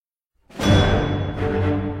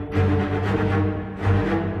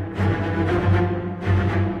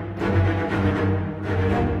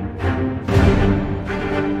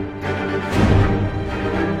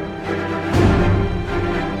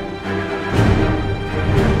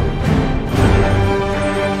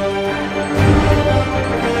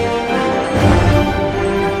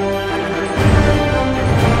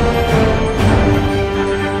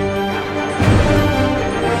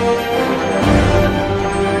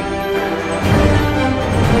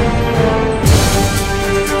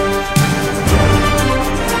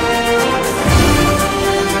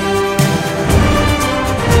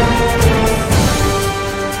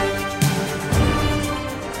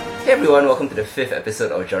the 5th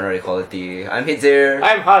episode of Genre Equality. I'm Hitzir,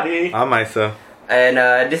 I'm Hardy. I'm Isa. and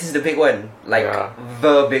this is the big one,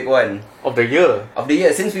 the big one Of the year. of the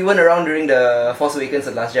year. Since we weren't around during the Force Awakens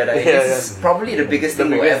and Last Jedi, this is probably the biggest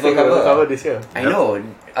thing we'll ever cover. This year. I know.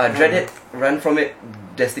 Dread it, run from it.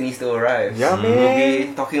 Destiny still arrives. Yeah, man.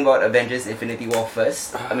 We'll be talking about Avengers: Infinity War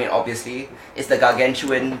first. I mean, obviously, it's the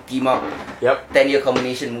gargantuan team up, Yep. 10-year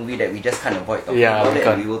combination movie that we just can't avoid talking Yeah, about we it.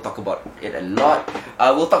 can't. And we will talk about it a lot.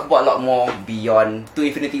 We'll talk about a lot more beyond to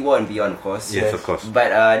Infinity War and beyond, of course. Yes, of course.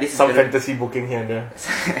 But this is Some gonna, fantasy booking here and there.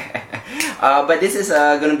 but this is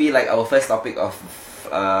gonna be like our first topic of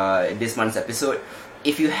this month's episode.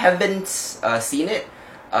 If you haven't seen it,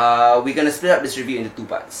 we're gonna split up this review into 2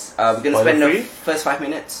 parts. We're gonna spend the Spoiler-free? first 5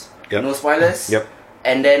 minutes, Yep. no spoilers. Yep.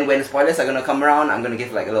 And then when spoilers are gonna come around, I'm gonna give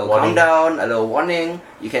like a little Warning. countdown, a little warning.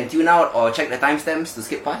 You can tune out or check the timestamps to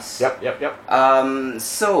skip past. Yep.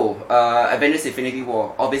 Avengers: Infinity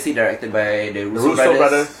War, obviously directed by the Russo, Russo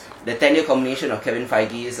brothers. The 10-year combination of Kevin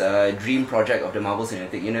Feige's dream project of the Marvel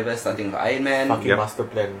Cinematic Universe, starting with Iron Man. Fucking Yep. master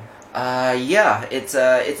plan. Yeah, it's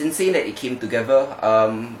insane that it came together.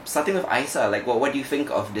 Starting with Isa, like what do you think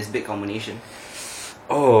of this big combination?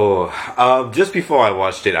 Just before I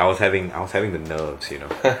watched it, I was having the nerves, you know.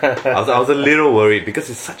 I was a little worried because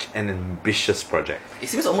it's such an ambitious project. It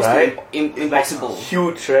seems almost Right? impossible.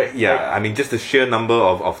 Huge, right? Yeah, I mean, just the sheer number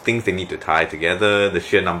of things they need to tie together, the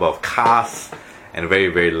sheer number of casts, and very,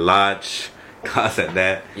 very large cast at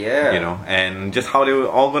that. Yeah. You know, and just how they were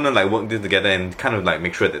all gonna like work this together and kind of like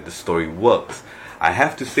make sure that the story works. I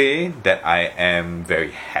have to say that I am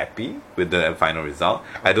very happy with the final result.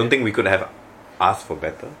 I don't think we could have asked for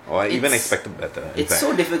better or even It's- expected better. in It's fact.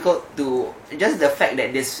 so difficult to just the fact that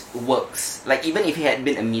this works. Like even if it had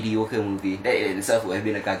been a mediocre movie, that in itself would have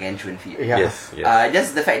been a gargantuan feat. Yeah. Yes, yes.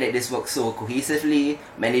 Just the fact that this works so cohesively,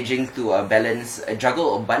 managing to balance,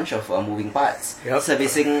 juggle a bunch of moving parts, Yep.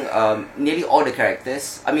 servicing nearly all the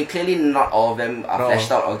characters. I mean, clearly not all of them are No. fleshed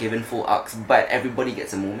out or given full arcs, but everybody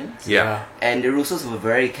gets a moment. Yeah. And the Russos were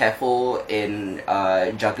very careful in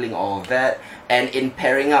juggling all of that and in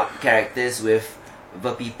pairing up characters with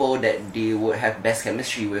the people that they would have best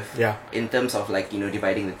chemistry with. Yeah. In terms of like,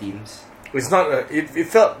 dividing the teams. It's not. It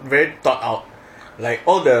felt very thought out. Like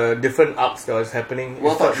all the different arcs that was happening. it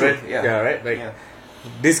Well thought felt through, very- yeah. Right. Like Yeah.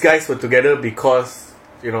 these guys were together because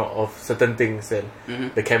of certain things and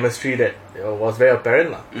Mhm. the chemistry that was very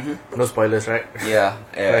apparent lah. Mhm. No spoilers, right? Yeah.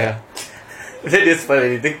 Yeah. Did this spoil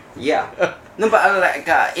anything? Yeah. No, but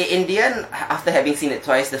in the end, after having seen it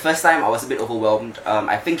twice, the first time I was a bit overwhelmed.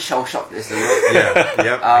 I think shell-shocked is the word. Yeah,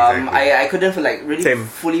 yep, exactly. I couldn't really Same.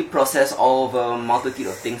 fully process all the multitude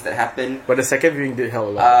of things that happened. But the second viewing did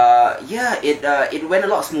help a lot. It went a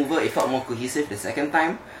lot smoother. It felt more cohesive the second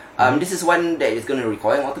time. This is one that is going to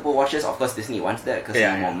require multiple watches. Of course, Disney wants that because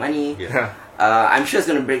Yeah, they want more money. Yeah. I'm sure it's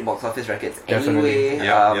going to break box office records Definitely. anyway.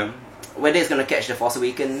 Yeah. Whether it's going to catch the Force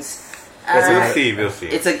Awakens, We'll see.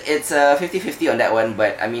 it's a 50-50 on that one.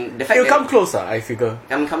 But I mean, the fact It'll that come closer, I figure.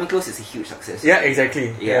 coming close is a huge success. Yeah,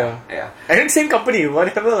 exactly. Yeah. And then same company,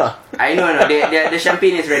 whatever lah. I know. The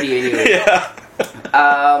champagne is ready anyway. Yeah.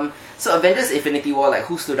 So Avengers: Infinity War, like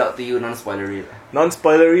who stood out to you, non-spoilery?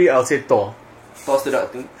 Non-spoilery, I'll say Thor. Thor stood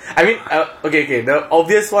out to me. I mean, okay. The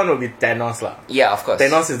obvious one will be Thanos lah. Yeah, of course.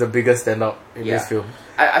 Thanos is the biggest standout in Yeah. this film.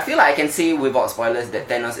 I feel like I can say without spoilers that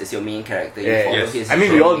Thanos is your main character. You Yeah, follow yes. his I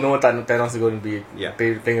mean, we journey. all know Thanos is going to be Yeah.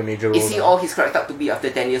 playing a major role. Is he now. all he's cracked up to be after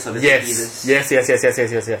 10 years of the series?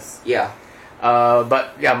 Yes. Yeah.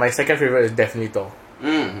 But yeah, my second favorite is definitely Thor.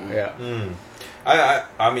 Mm-hmm. Yeah.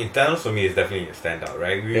 I mean, Thanos for me is definitely a standout,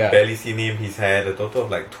 right? We've Yeah. barely seen him. He's had a total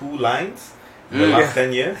of like 2 lines in the last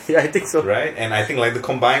 10 years, Yeah, I think so. right? And I think like the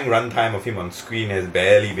combined runtime of him on screen has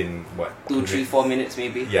barely been, 2, 3, 4 minutes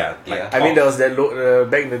maybe. Yeah, like I mean, there was that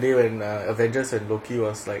back in the day when Avengers and Loki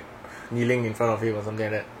was like kneeling in front of him or something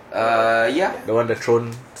like that. Yeah. The one, the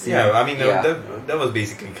throne scene. Yeah, I mean, Yeah. that was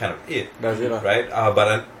basically kind of it. That's it, lah. Right? But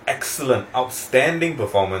an excellent, outstanding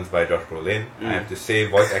performance by Josh Brolin. I have to say,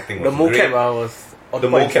 voice acting The was mocap great. was on The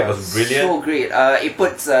point, mocap yeah. was brilliant. So great. It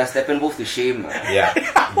puts Steppenwolf to shame. Yeah,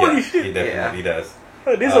 Holy yeah, shit. he definitely does.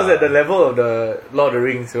 This was at the level of the Lord of the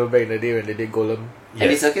Rings, back in the day when they did Golem.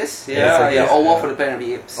 Andy Yes. Serkis? Andy Yeah, Serkis, Or War yeah. for the Planet of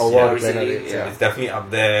the Apes. Or War for the recently. Planet of the Apes, Yeah. It's definitely up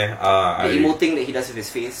there. The emoting that he does with his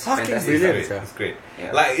face. Fucking Fantastic. brilliant. It's great. Yeah. It's great.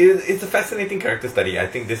 Yeah. Like it's a fascinating character study. I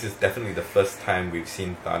think this is definitely the first time we've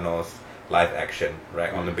seen Thanos live action,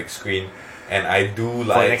 right, on the big screen. And I do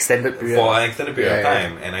like an extended period. For an extended period of Yeah, yeah.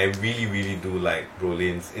 time, and I really, really do like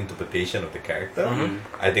Brolin's interpretation of the character. Mhm.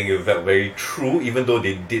 I think it felt very true, even though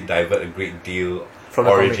they did divert a great deal From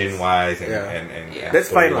the origin comics. wise and Yeah. and Yeah. That's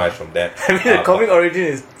fine, story-wise lah. from that. I mean, the comic origin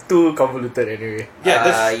is too convoluted anyway. Yeah,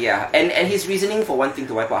 that's, yeah, and his reasoning for wanting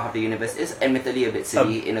to wipe out half the universe is admittedly a bit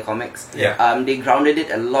silly in the comics. Yeah. They grounded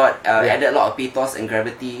it a lot, Yeah. added a lot of pathos and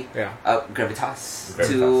gravity, Yeah. gravitas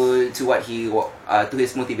Gravitas. to what to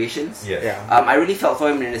his motivations. yes. Yeah. I really felt for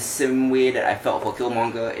him in the same way that I felt for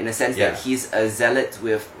Killmonger, in the sense Yeah. that he's a zealot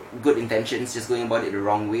with good intentions, just going about it the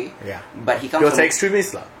wrong way. Yeah. But he He comes was from an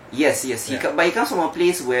extremist lah. yes, Yeah. but he comes from a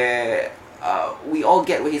place where we all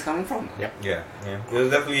get where he's coming from. Yep. Yeah, it was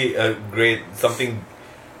definitely a great something.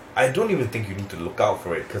 I don't even think you need to look out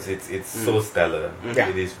for it because it's so stellar. Yeah.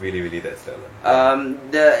 It is really that stellar.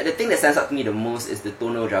 The thing that stands out to me the most is the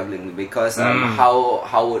tonal juggling, because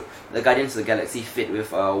how would the Guardians of the Galaxy fit with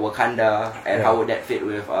Wakanda, and Yeah. how would that fit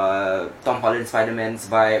with Tom Holland Spider-Man's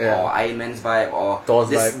vibe, Yeah. or Iron Man's vibe, or Thor's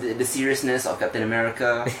this, vibe. the seriousness of Captain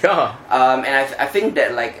America. Yeah. And I think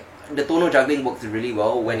that like the tonal juggling worked really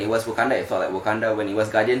well. When it was Wakanda, it felt like Wakanda. When it was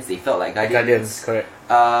Guardians, they felt like Guardians. Guardians, correct.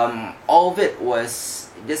 All of it was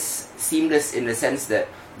just seamless in the sense that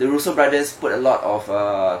the Russo brothers put a lot of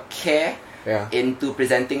care Yeah. into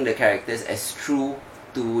presenting the characters as true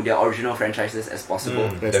to their original franchises as possible.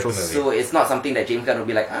 That's true. Definitely. So it's not something that James Gunn would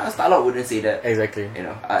be like, Star-Lord wouldn't say that. Exactly. You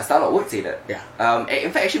know, Star-Lord would say that. Yeah.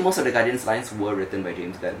 In fact, actually, most of the Guardians lines were written by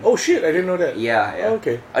James Gunn. Oh shit! I didn't know that. Yeah, yeah. Oh,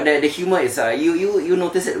 okay. The humor is you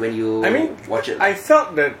notice it when you I mean, watch it. I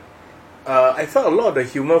felt that I felt a lot of the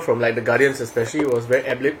humor from like the Guardians especially was very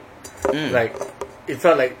ad-lib. Like it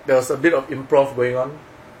felt like there was a bit of improv going on.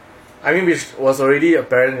 I mean, which was already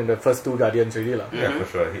apparent in the first two Guardians, really lah. Yeah, for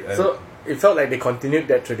sure. So it felt like they continued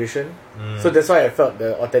that tradition. So that's why I felt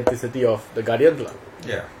the authenticity of the Guardians lah.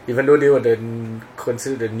 yeah, Even though they were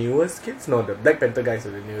considered the newest kids, no, the Black Panther guys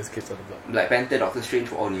were the newest kids on the block. Black Panther, Doctor Strange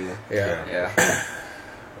were all new. Yeah. Yeah.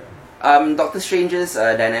 Doctor Strange's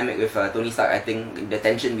dynamic with Tony Stark, I think the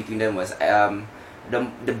tension between them was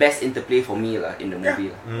the best interplay for me in the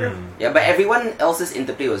movie. Yeah, but everyone else's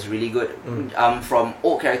interplay was really good. From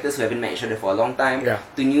old characters who haven't met each other for a long time Yeah.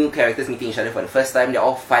 to new characters meeting each other for the first time. They're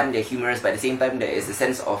all fun, they're humorous, but at the same time there is a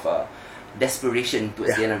sense of desperation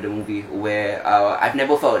towards the end of the movie where I've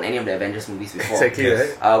never felt in any of the Avengers movies before. Exactly,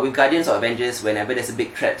 Yes. right? With Guardians or Avengers, whenever there's a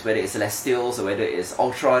big threat, whether it's Celestials or whether it's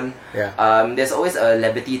Ultron, Yeah. there's always a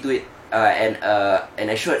levity to it and an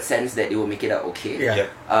assured sense that they will make it out okay. Yeah. Yep.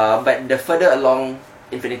 But the further along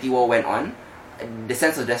Infinity War went on, the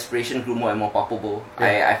sense of desperation grew more and more palpable.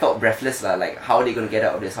 Yeah. I felt breathless, like how are they going to get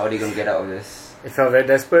out of this? How are they going to get out of this? It felt very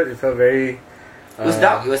desperate. It felt very. It was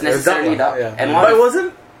dark. It was necessarily dark. Yeah. And one But of- it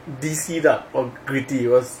wasn't DC dark or gritty. It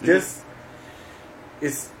was just.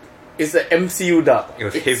 It's the MCU dark. it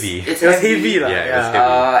was It's- heavy. it's It was heavy lah. Yeah, it was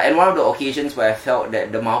heavy. And one of the occasions where I felt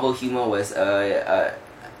that the Marvel humor was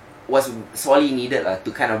sorely needed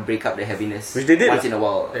to kind of break up the heaviness Which they did once lah. in a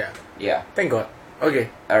while. Yeah. Yeah. Thank God. Okay.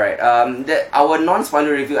 Alright. Our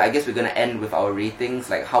non-spoiler review, I guess we're gonna end with our ratings.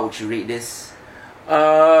 Like, how would you rate this?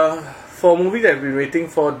 For a movie that I've been waiting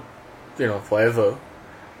for, forever,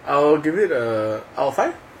 I'll give it a out of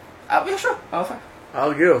 5. Yeah, sure. Out of 5.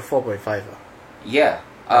 I'll give it a 4.5. Yeah.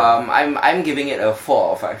 I'm giving it a 4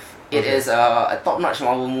 out of 5. It Okay. is a top-notch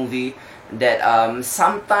Marvel movie that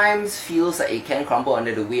sometimes feels like it can crumble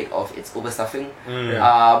under the weight of its overstuffing.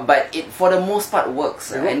 But it, for the most part,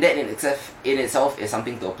 works. It And that in itself is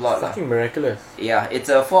something to applaud. Fucking miraculous. Yeah, it's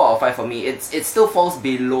a 4 out of 5 for me. It still falls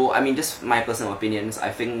below, I mean, just my personal opinions.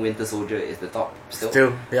 I think Winter Soldier is the top still.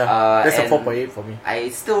 Still, yeah. That's a and 4.8 for me. I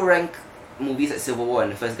still rank movies like Civil War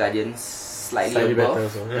and The First Guardians slightly Slightly above. better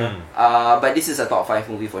also. Yeah. But this is a top 5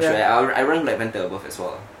 movie for Yeah. sure. I rank Black Panther above as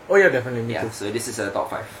well. Oh yeah, definitely. Me Yeah, too. so this is a top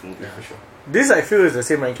 5 movie Yeah. for sure. This I feel is the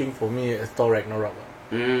same ranking for me as Thor Ragnarok.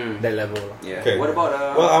 That level. Yeah. Okay. What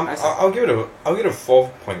about well, Isaac? I'll give it a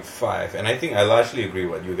 4.5, and I think I largely agree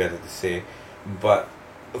what you guys have to say. But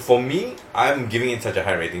for me, I'm giving it such a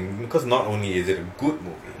high rating because not only is it a good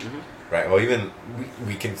movie, right, or even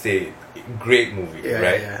we can say great movie, Yeah,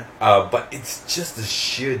 right? yeah. But it's just the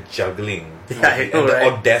sheer juggling Yeah, I know, and the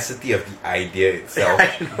right? audacity of the idea itself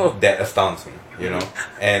I know. that astounds me.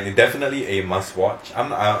 And it definitely a must watch.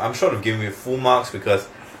 I'm short of giving it full marks because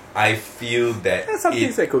I feel that There's some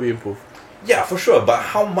things that could be improved. yeah, for sure. But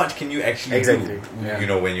how much can you actually Exactly, do?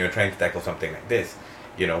 yeah. When you're trying to tackle something like this,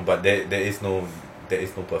 But there is no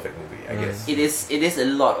perfect movie, I guess. It is a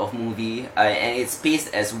lot of movie, and it's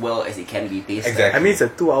paced as well as it can be paced. Exactly. I mean, it's a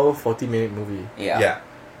 2-hour 40-minute movie, Yeah.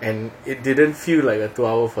 and it didn't feel like a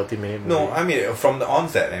 2-hour 40-minute movie. No, I mean from the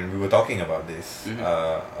onset, and we were talking about this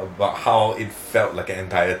about how it felt like an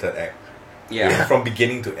entire third act. Yeah. From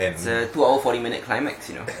beginning to end. It's a 2 hour 40-minute climax,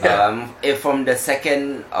 you know. Yeah. If from the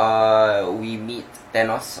second we meet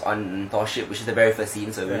Thanos on Thor's ship, which is the very first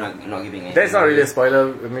scene, so we're not giving anything. That's not really a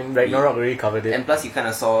spoiler. I mean, Ragnarok already covered it. And plus, you kind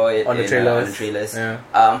of saw it On the on the trailers. trailers.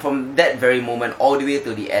 Yeah. From that very moment all the way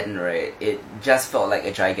to the end, right, it just felt like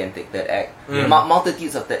a gigantic third act.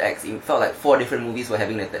 Multitudes of third acts. It felt like 4 different movies were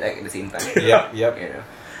having the third act at the same time. Yep. You know.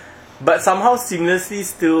 But somehow seamlessly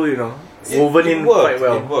still, woven in worked, quite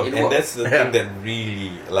well. It worked. It And worked. that's the thing that really,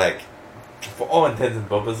 like, for all intents and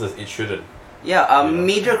purposes, it shouldn't. Yeah,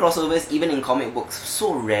 major crossovers, even in comic books,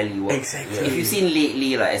 so rarely work. Exactly. If you've seen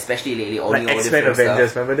lately, like especially lately, all Like the X-Men different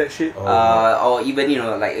Avengers, stuff, remember that shit? or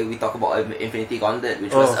even like we talk about Infinity Gauntlet,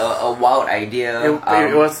 which was a wild idea.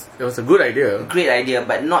 It was a good idea. Great idea,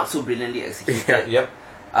 but not so brilliantly executed. Yep.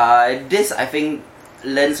 This I think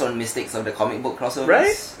learns on mistakes of the comic book crossovers.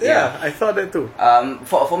 Right? Yeah, I thought that too.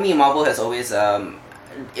 For me, Marvel has always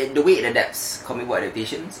the way it adapts comic book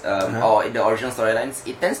adaptations or the original storylines,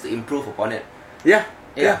 it tends to improve upon it. Yeah.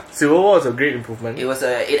 Civil War was a great improvement.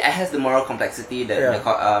 It has the moral complexity that the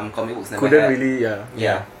comic books never Couldn't had. really,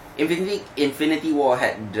 Yeah. Infinity War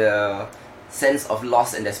had the sense of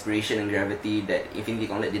loss and desperation and gravity that Infinity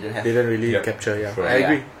Gauntlet didn't have. Didn't really capture, Sure. I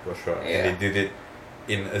agree. For sure. Yeah. And they did it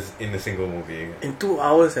in a single movie. In 2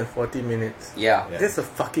 hours and 40 minutes. Yeah. That's a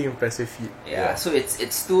fucking impressive feat. Yeah. So it's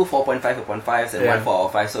 2 4.5 upon 5s and 1 4 out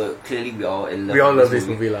of 5. So clearly we all in love. We all with love this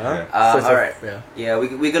movie, lah. Yeah. Alright. Yeah. Yeah,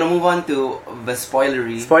 we're gonna move on to the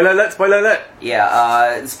spoilery. Spoiler alert!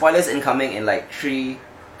 Yeah, spoilers incoming in like 3,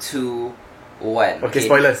 2, 1. Okay,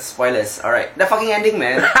 spoilers. Spoilers. Alright. The fucking ending,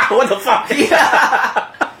 man. What the fuck?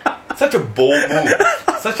 Such a bold move.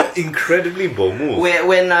 Such an incredibly bold move.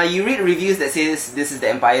 When you read reviews that says this is the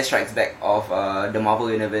Empire Strikes Back of the Marvel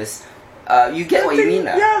Universe, you get what you mean.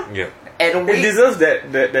 Yeah. Yeah. And It deserves that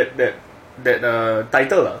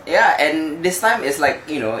title. yeah, and this time it's like,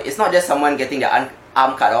 it's not just someone getting their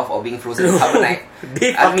arm cut off or being frozen in carbonite.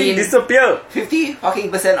 They fucking disappear. 50 fucking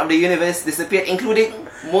 % of the universe disappeared, including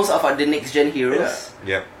most of the next gen heroes.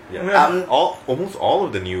 Yep. Yeah. Almost all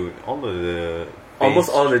of the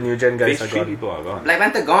Almost all the new gen guys phase are 3 gone. people are gone. Black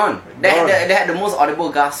Panther gone. They had the most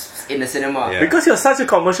audible gasps in the cinema. Yeah. Because you're such a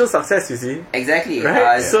commercial success, you see. Exactly.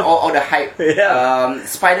 Right? So- all the hype. Yeah.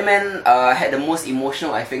 Spider-Man had the most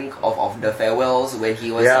emotional, I think, of the farewells when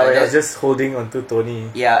he was. When I was just holding onto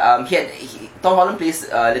Tony. Yeah. Tom Holland plays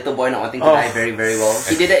little boy not wanting to die very, very well.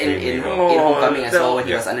 He did that in Homecoming as well when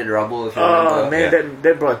he was under the rubble. If you Oh remember. man,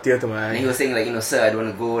 that brought a tear to my And he eye. was saying like, sir, I don't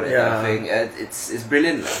want to go. That kind of thing. It's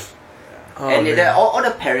brilliant. Oh, And man. all the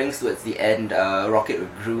pairings towards the end, Rocket with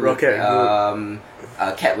Groot,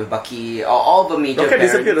 Cap with Bucky, all the major Rocket pairings.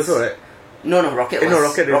 disappeared also, right? No, Rocket was.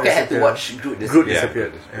 Rocket didn't Rocket had to disappear. watch Groot disappear. Groot Yeah.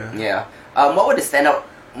 disappeared. Yeah. Yeah. What were the standout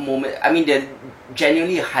moment? I mean, they're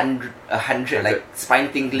genuinely 100 like spine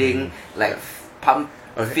tingling, like pump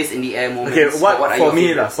fist in the air moments. Okay, what are for your me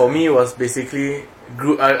favorites? for me was basically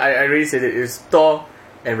Groot. I already said it. It's Thor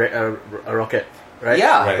and a Rocket, right?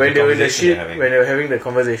 Yeah. Right, When the they were in the conversation shit, they're having. when they were having the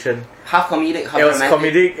conversation, Half comedic, half it was romantic.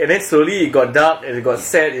 comedic, and then slowly it got dark and it got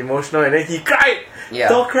sad, emotional, and then he cried. Yeah.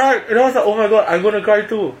 Thor cried, and I was like, oh my god, I'm gonna cry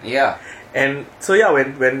too. Yeah. And so yeah,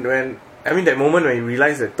 when I mean that moment when you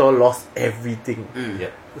realize that Thor lost everything,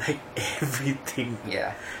 Yep. like everything.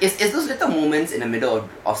 Yeah. It's those little moments in the middle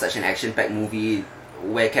of such an action-packed movie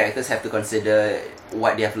where characters have to consider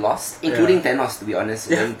what they have lost, including Thanos, to be honest.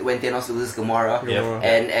 Yeah. When Thanos loses Gamora, Gamora.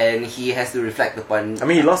 and he has to reflect upon I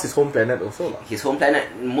mean, he lost his home planet also, lah. his home planet,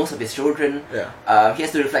 most of his children. Yeah. He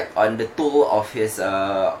has to reflect on the toll of his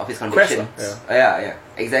convictions. Quest, Yeah,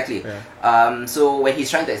 exactly. Yeah. So when he's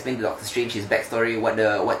trying to explain to Doctor Strange his backstory,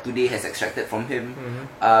 what today has extracted from him,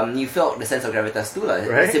 you felt the sense of gravitas too, lah.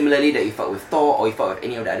 Right. Similarly, that you felt with Thor or you felt with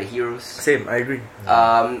any of the other heroes. Same, I agree.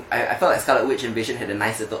 I felt like Scarlet Witch and Vision had a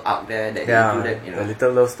nice little arc there that they included, a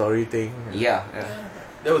little love story thing. Yeah.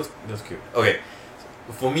 That was cute. Okay.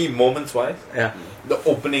 For me, moments wise, Yeah. the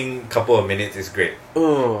opening couple of minutes is great.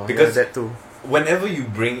 Oh, Because- that too. Whenever you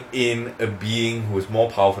bring in a being who is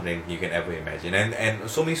more powerful than you can ever imagine, and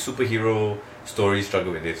so many superhero stories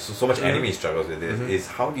struggle with this, so much anime struggles with this, is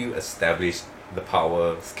how do you establish the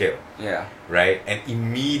power scale, Yeah. right? And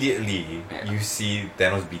immediately you see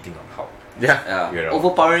Thanos beating on Hulk, Yeah. You know.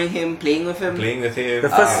 Overpowering him, playing with him. playing with him. The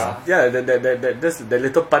first, the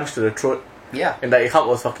little punch to the throat, Yeah, and like Hulk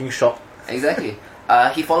was fucking shocked. exactly.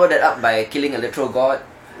 He followed that up by killing a literal god,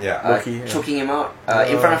 yeah, Loki, yeah. choking him out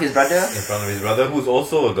in front of his brother. in front of his brother, who's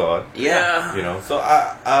also a god. Yeah. You know, so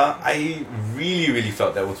I really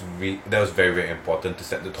felt that was very, very important to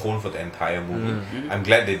set the tone for the entire movie. I'm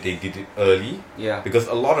glad that they did it early. Yeah. Because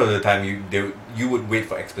a lot of the time you would wait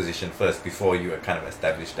for exposition first before you kind of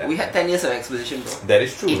establish that. We had 10 years of exposition, bro. That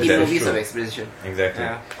is true. 18 that is movies true. of exposition. Exactly.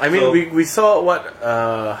 Yeah. I mean, So- we saw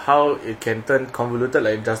how it can turn convoluted,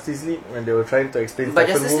 like Justice League, when they were trying to explain. But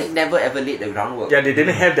Steppenwolf. Justice League never ever laid the groundwork. Yeah, they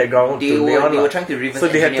didn't have that groundwork They to lay were, on. they lah. were trying to reverse So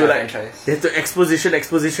they had to engineer like a franchise. they had to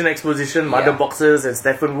exposition, mother Yeah. boxes and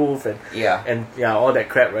Steppenwolf Yeah. and all that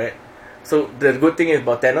crap, right? So the good thing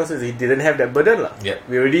about Thanos is he didn't have that burden, lah. Yeah.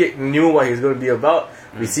 We already knew what he's going to be about.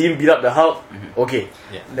 We see him beat up the Hulk. Okay,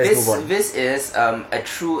 Yeah. let's move on. This is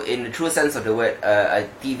in the true sense of the word, a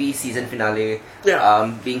TV season finale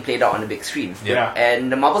Yeah. being played out on the big screen. Yeah.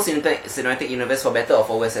 And the Marvel Cinematic Universe, for better or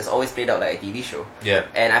for worse, has always played out like a TV show. Yeah.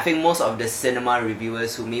 And I think most of the cinema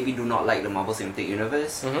reviewers who maybe do not like the Marvel Cinematic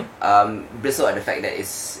Universe bristle at the fact that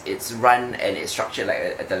it's run and it's structured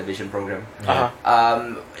like a television program. Uh-huh.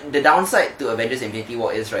 The downside to Avengers Infinity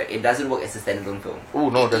War is, right, it doesn't work as a standalone film. Oh,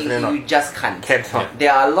 no, definitely not. You just can't. Cannot.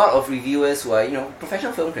 There are a lot of reviewers who are,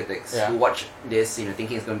 professional film critics Yeah. who watch this,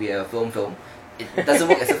 thinking it's going to be a film. It doesn't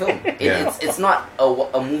work as a film. Yeah. It's not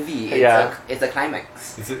a movie. It's a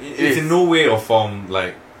climax. It's in no way or form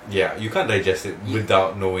like, yeah, you can't digest it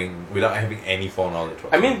without having any foreknowledge.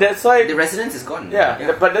 I mean, that's why. The resonance is gone.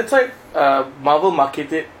 Yeah, but that's why Marvel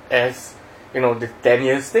marketed as the 10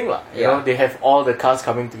 years thing, lah. You Yeah. know, they have all the cast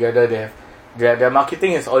coming together. They have their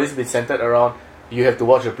marketing has always been centered around you have to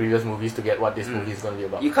watch the previous movies to get what this movie is going to be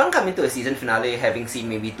about. You can't come into a season finale having seen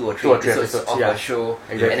maybe two or three episodes of yeah. a show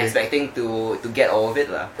Exactly. and expecting to get all of it,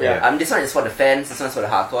 lah. Yeah. This one is for the fans. This one's for the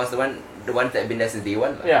hardcores. The ones that have been there since day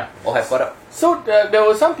one, lah. Yeah. Or have caught up. So there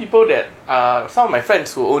were some people that some of my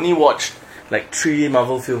friends who only watched like 3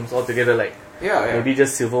 Marvel films altogether, like Yeah. maybe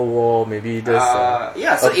just Civil War, maybe just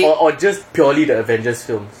So or just purely the Avengers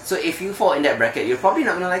films. So if you fall in that bracket, you're probably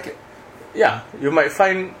not gonna like it. Yeah, you might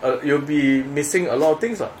find you'll be missing a lot of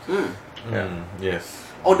things, lah. yeah. Yes.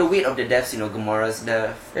 Or the weight of the deaths, Gamora's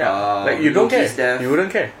death. Yeah, like you don't care. Loki's death. You wouldn't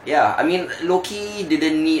care. Yeah, I mean, Loki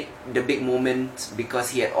didn't need the big moment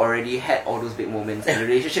because he had already had all those big moments, and the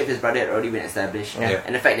relationship with his brother had already been established. Yeah.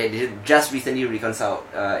 And the fact that they just recently reconciled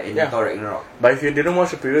in Thor Ragnarok. But if you didn't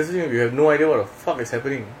watch the previous film, you have no idea what the fuck is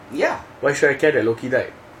happening. Yeah. Why should I care that Loki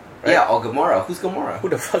died? Right? Yeah, or Gamora. Who's Gamora? Who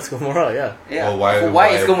the fuck's Gamora? Yeah. Yeah. Or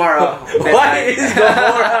why is Gamora? Why is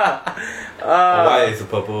Gamora? Why is a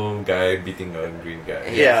purple guy beating a green guy?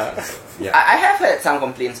 Yeah. Yeah. I have had some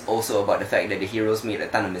complaints also about the fact that the heroes made a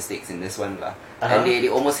ton of mistakes in this one, lah. And they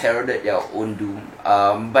almost heralded their own doom.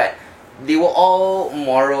 But they were all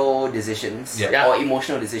moral decisions or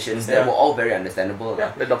emotional decisions that were all very understandable.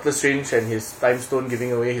 Yeah, the Doctor Strange and his time stone,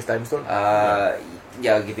 giving away his time stone.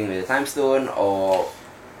 Giving away the time stone, or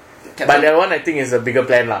But that one I think is a bigger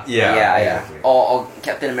plan, lah. Yeah. exactly. Or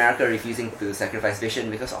Captain America refusing to sacrifice Vision,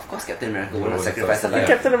 because of course Captain America will not sacrifice a I think life.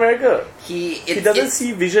 Captain America, He doesn't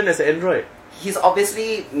see Vision as an android. He's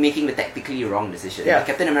obviously making the tactically wrong decision. Yeah.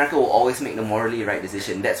 Captain America will always make the morally right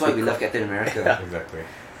decision. That's why we love Captain America. Yeah. Exactly.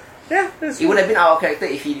 Yeah, that's It would have been our character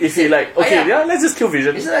if he said, like, okay, let's just kill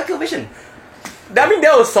Vision. This is like kill Vision. I mean,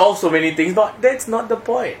 that will solve so many things, but that's not the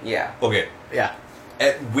point. Yeah. Okay. Yeah.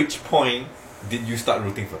 At which point did you start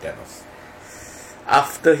rooting for Thanos?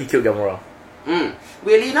 After he killed Gamora.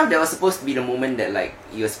 Weirdly enough, there was supposed to be the moment that like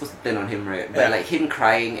you were supposed to turn on him, right? But Yeah. like him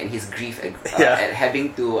crying and his grief at, Yeah. at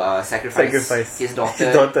having to sacrifice his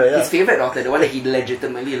daughter, yeah. his favorite daughter, the one that he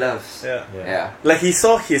legitimately loves. Yeah. Yeah. Like he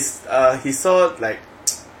saw his like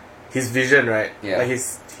his vision, right? Yeah. Like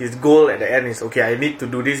his goal at the end is, okay, I need to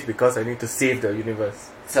do this because I need to save the universe.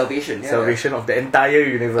 Salvation. Yeah. Salvation of the entire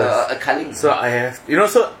universe. A culling. So I have,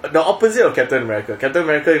 so the opposite of Captain America. Captain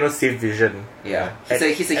America, saved Vision. Yeah.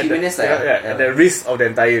 He's a At humanist. the, at the risk of the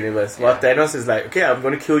entire universe. While Yeah. Thanos is like, okay, I'm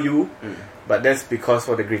going to kill you, but that's because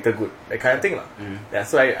for the greater good. That kind of thing. Yeah,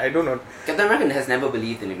 so I don't know. Captain America has never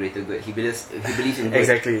believed in the greater good. He believes in good.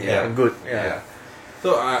 Exactly, Yeah. good. Yeah.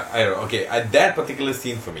 So I don't know. Okay, that particular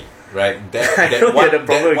scene for me, right? I That know one, you had a problem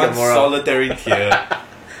that with one Gamora. solitary tear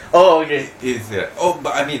Oh, okay. is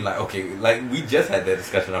but I mean, like, okay, like we just had that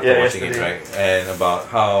discussion after Yeah, watching it, yesterday. right? And about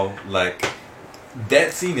how like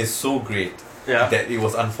that scene is so great Yeah. that it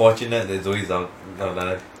was unfortunate that Zoe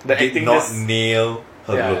Saldana The did acting not just- nail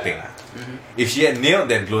her Yeah. gloating. If she had nailed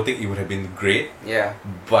that gloating, it would have been great. Yeah.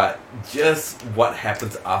 But just what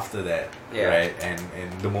happens after that, Yeah. right? And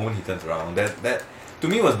the moment he turns around, that to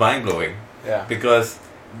me was mind blowing. Yeah. Because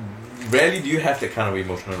rarely do you have that kind of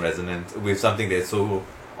emotional resonance with something that's so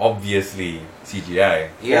obviously CGI.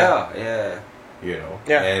 Yeah. You know,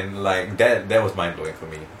 Yeah. and like that was mind blowing for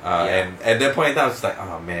me. And at that point in time, I was like,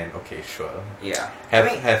 oh man, okay, sure, Yeah.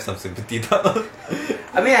 have some sympathy.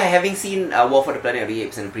 I mean, having seen War for the Planet of the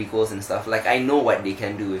Apes and prequels and stuff, like I know what they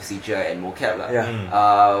can do with CGI and mocap, lah.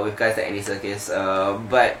 Yeah. With guys like Andy Serkis,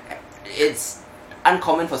 but it's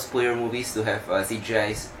uncommon for superhero movies to have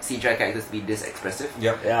CGI characters be this expressive.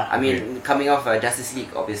 Yep. Yeah. I mean, coming off Justice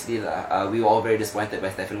League, obviously, we were all very disappointed by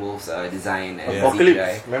Steppenwolf's design and Apocalypse.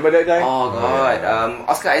 CGI. Remember that guy? Oh god, yeah.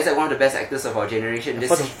 Oscar Isaac, one of the best actors of our generation, What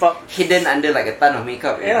just the fuck? hidden under like a ton of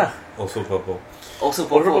makeup. you know. Yeah. Also purple. Also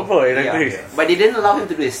purple. Purple, exactly. Yeah. But they didn't allow him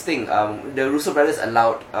to do his thing. The Russo brothers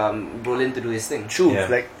allowed Brolin to do his thing. Chew, Yeah.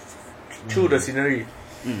 like, chew the scenery.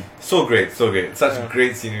 So great. Such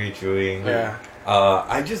great scenery chewing. Yeah.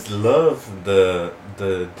 I just love the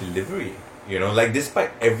delivery. You know, like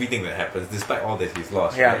despite everything that happens, despite all that he's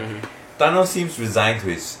lost, Yeah. right? Thanos seems resigned to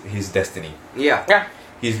his destiny. Yeah. Yeah.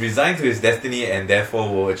 He's resigned to his destiny and therefore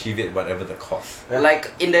will achieve it whatever the cost. Yeah.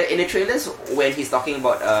 Like in the trailers when he's talking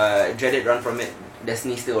about dreaded run from it,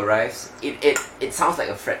 destiny still arrives. It sounds like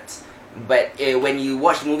a threat, but when you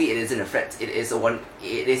watch the movie, it isn't a threat. It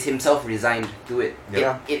is himself resigned to it.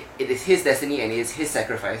 Yeah. It is his destiny and it is his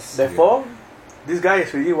sacrifice. Therefore, this guy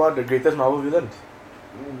is really one of the greatest Marvel villains.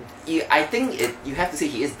 I think you have to say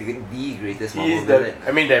he is the greatest He Marvel is the, villain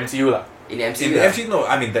I mean the MCU lah. in the MCU. In the MCU, no,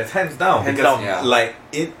 I mean that's hands down. Hands because down. Yeah. like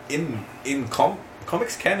in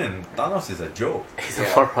comics canon, Thanos is a joke. He's Yeah. a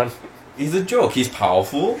front run. He's a joke. He's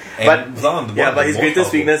powerful, and But one of the but his most greatest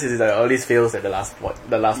powerful. weakness is that he always fails at the last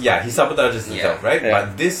Yeah, he sabotages himself, Yeah. right? Yeah.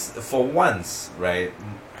 But this, for once, right,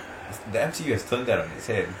 the MCU has turned that on its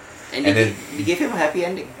head and And they gave him a happy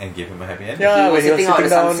ending. and gave him a happy ending. Yeah, He was when he was sitting out sitting at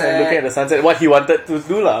the down sunset. and looking at the sunset, what he wanted to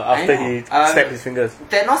do lah after know. he snapped his fingers.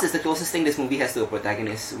 Thanos is the closest thing this movie has to a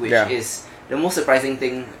protagonist, which Yeah. is the most surprising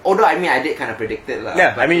thing. Although I mean, I did kind of predict it, lah.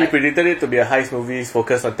 Yeah, but I mean, you like, predicted it to be a heist movie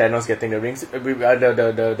focused on Thanos getting the rings,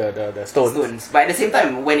 the stones. stones. But at the same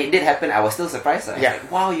time, when it did happen, I was still surprised. I was Yeah.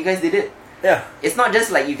 like, wow, you guys did it. Yeah, It's not just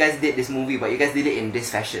like you guys did this movie, but you guys did it in this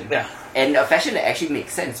fashion. Yeah. And a fashion that actually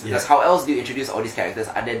makes sense, because Yeah. how else do you introduce all these characters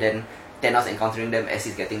other than Thanos encountering them as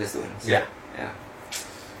he's getting the stones? Yeah. Yeah.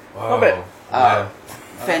 Wow. Not bad. Yeah.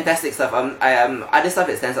 Fantastic stuff. Other stuff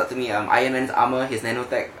that stands out to me. Iron Man's armor, his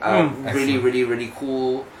nanotech, really, Excellent. really, really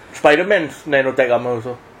cool. Spider-Man's nanotech armor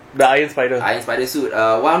also. The Iron Spider. Iron Spider suit.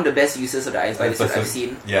 One of the best uses of the Iron Spider suit I've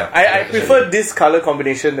seen. Yeah. I prefer this color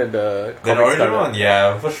combination than the the comics original color. one,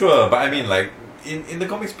 yeah, for sure. But I mean, like in the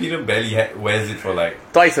comics, Peter barely wears it for like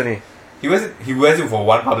Twice only. he wears it for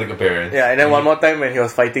one public appearance. Yeah, and then one more time when he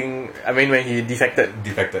was fighting. I mean, when he defected.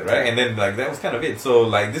 Defected, right? And then like that was kind of it. So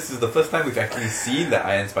like this is the first time we've actually seen the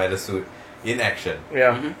Iron Spider suit in action.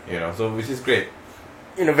 Yeah, You know, so which is great.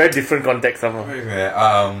 in a very different context somehow.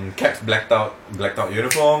 Cap's blacked out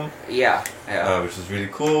uniform, Yeah. Yeah. which is really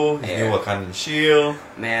cool. His Yeah. new Wakandan shield.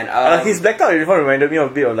 Man. His blacked out uniform reminded me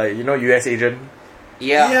of a bit of like US agent.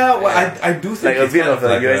 Yeah. Well, I do think Like a it's bit kind of a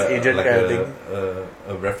like US agent like kind of a, thing.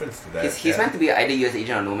 A reference to that. He's meant to be either US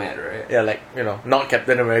agent or Nomad, right? Yeah, like not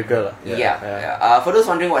Captain America lah. Yeah. For those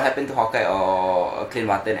wondering what happened to Hawkeye or Clint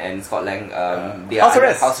Barton and Scott Lang, they are House under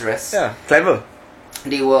arrest. house arrest. Yeah, clever.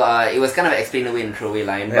 They were. It was kind of explained away in the throwaway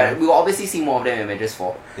line, Yeah. but we will obviously see more of them in Avengers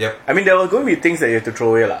 4. Yep. I mean, there were going to be things that you have to throw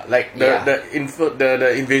away lah, like Yeah. the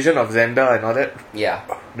invasion of Xandar and all that, Yeah.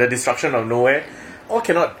 the destruction of nowhere. All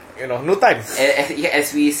cannot, no time.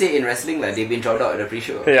 As we say in wrestling, like they've been dropped out of the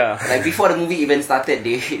pre-show. Yeah. Like before the movie even started,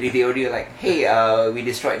 they already were like, hey, we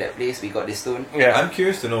destroyed that place. We got this stone. Yeah, I'm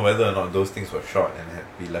curious to know whether or not those things were shot and had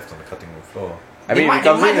to be left on the cutting room floor. I mean, They if it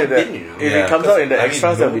comes might in have the, been, you know. if it comes out in the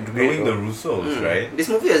extras, that'll be great. Knowing the Russos, right? This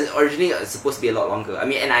movie was originally supposed to be a lot longer. I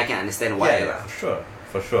mean, and I can understand why. Yeah, lah.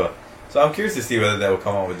 for sure. So I'm curious to see whether that will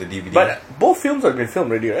come out with the DVD. But both films have been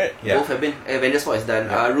filmed already, right? yeah, Both have been. Avengers 4 is done.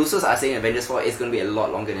 Yeah. Russos are saying Avengers 4 is going to be a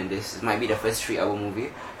lot longer than this. It might be the first 3-hour movie.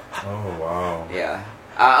 oh wow. Yeah.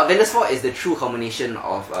 Avengers 4 is the true culmination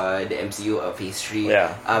of the MCU of Phase 3.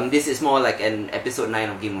 Yeah. This is more like an episode 9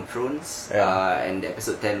 of Game of Thrones. Yeah. And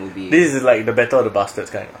episode 10 will be... This is like the Battle of the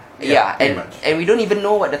Bastards kind of. Yeah, pretty and much. and we don't even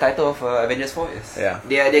know what the title of Avengers 4 is. Yeah.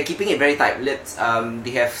 They're keeping it very tight-lipped.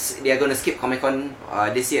 They are going to skip Comic-Con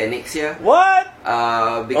this year and next year. What?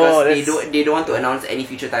 Because that's- they don't want to announce any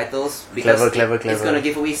future titles because Clever. it's going to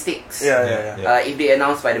give away stakes. Yeah. Yeah. If they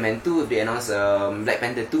announce Spider-Man 2, if they announce Black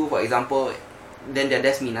Panther 2, for example, then that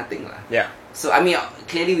does mean nothing. Yeah. So, I mean,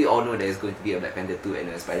 clearly we all know there's going to be a Black Panther 2 and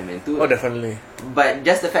a Spider-Man 2. Oh, definitely. But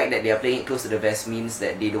just the fact that they are playing it close to the vest means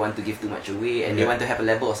that they don't want to give too much away and they Yeah. want to have a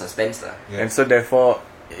level of suspense. Yeah. And so therefore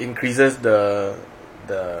increases the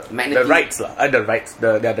the Magnitude. rights lah.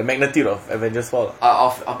 The magnitude of Avengers Fall.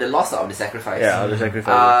 Of the loss or of the sacrifice. Yeah, of the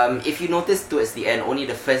sacrifice. If you notice towards the end, only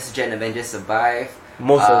the first gen Avengers survive.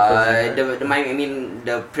 Most of the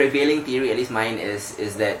the prevailing theory, at least mine, is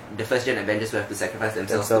that the first gen Avengers will have to sacrifice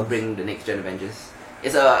themselves to bring the next gen Avengers.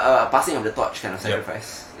 It's a passing of the torch kind of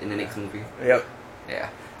sacrifice in the next movie. Yep. Yeah.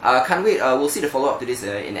 Can't wait. We'll see the follow-up to this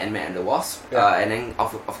in Ant-Man and the Wasp. Yeah. And then, of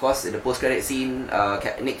course, in the post-credit scene,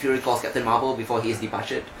 Nick Fury calls Captain Marvel before he is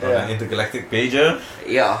departed. On an intergalactic pager.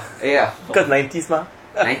 Yeah. Because 90s ma.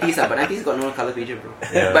 90s, but 90s got no color pager, bro.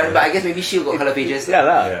 Yeah. But I guess maybe S.H.I.E.L.D. got color pages. Yeah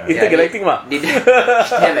lah. Yeah. Intergalactic ma. They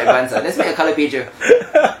damn advanced. Let's make a color pager.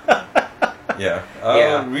 Yeah.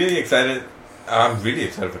 Yeah. Really excited. I'm really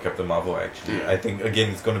excited for Captain Marvel, actually. I think,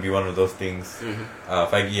 again, it's going to be one of those things.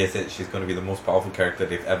 Feige has said she's going to be the most powerful character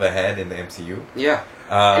they've ever had in the MCU. Yeah.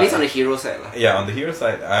 At least on the hero side. Yeah, on the hero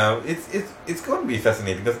side. It's going to be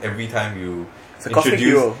fascinating because every time you It's a cosmic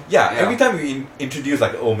hero. every time you introduce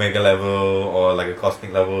like an Omega level or like a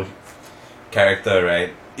cosmic level character,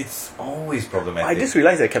 right? It's always problematic. I just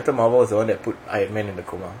realized that Captain Marvel is the one that put Iron Man in the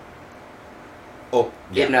coma. Oh,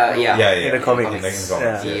 yeah. In the comics. In the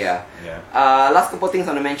comics, Yeah. yeah. Last couple things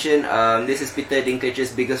I want to mention. This is Peter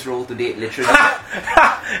Dinklage's biggest role to date, literally.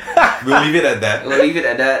 We'll leave it at that. We'll leave it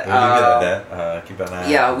at that. Keep an eye.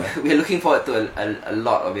 Yeah, we're looking forward to a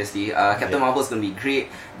lot, obviously. Captain Marvel is going to be great.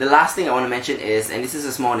 The last thing I want to mention is, and this is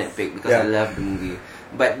a small nitpick because I love the movie,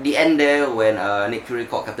 but the end there when Nick Fury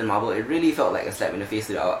called Captain Marvel, it really felt like a slap in the face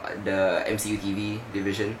to the MCU TV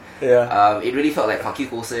division. Yeah. It really felt like fuck you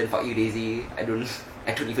Coulson, fuck you Daisy. I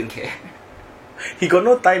don't even care. He got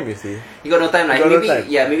no time, you see. You got no time, like He got no maybe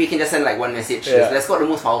time. maybe you can just send like one message. Yeah. Let's go the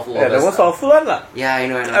most powerful. Yeah, of the us. most powerful one lah. Yeah, I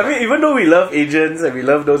know. I mean, even though we love agents and we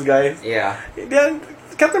love those guys, Yeah, they're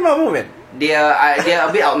Captain Marvel, man. they are a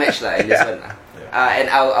bit outmatched lah in this Yeah. one lah. And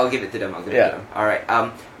I'll give it to them. I'll give it to them. All right.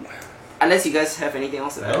 Unless you guys have anything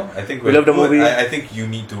else to add. No, I think We love the movie. I think you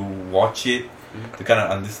need to watch it to kind of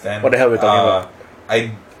understand What the hell we're talking about.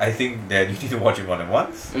 I think that you need to watch it more than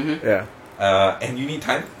once. Yeah. And you need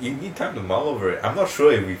time. You need time to mull over it. I'm not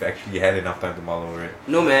sure if we've actually had enough time to mull over it.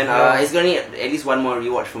 No man, it's gonna need at least one more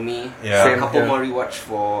rewatch for me. Yeah. A couple yeah. more rewatch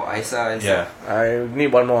for Isa and Yeah. stuff. I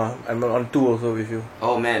need one more. I'm on 2 also with you.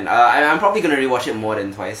 Oh man, I'm probably gonna rewatch it more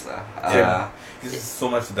than twice lah. Yeah. This is so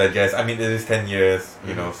much to digest. I mean, it is 10 years,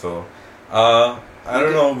 you know, so. I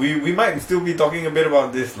don't know. We might still be talking a bit about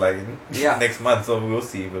this like next month, so we'll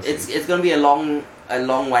see. It's gonna be a long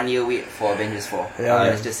 1 year wait for Avengers 4. Yeah.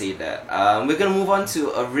 Let's just say that. We're gonna move on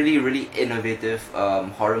to a really innovative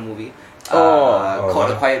horror movie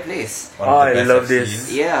called A Quiet Place. I love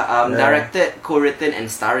this. Yeah, directed, co-written, and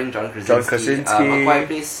starring John Krasinski. A Quiet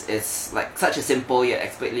Place is like such a simple yet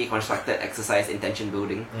expertly constructed exercise in tension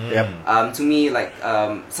building. Yep. To me, like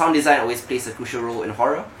sound design always plays a crucial role in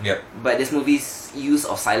horror. Yep. But this movie's use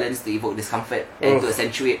of silence to evoke discomfort and to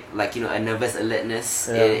accentuate like a nervous alertness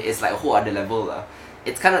is like a whole other level.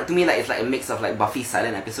 It's kind of, to me, like it's like a mix of like Buffy's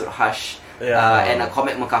silent episode Hush. And a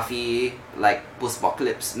Cormac McCarthy like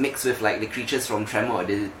post-apocalypse mixed with like the creatures from Tremor or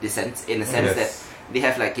Descent, in a sense that they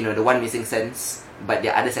have like the one missing sense, but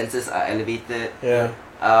their other senses are elevated. Yeah.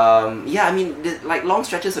 I mean, like long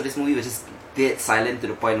stretches of this movie was just dead silent to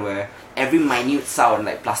the point where every minute sound,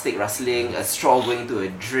 like plastic rustling, a straw going to a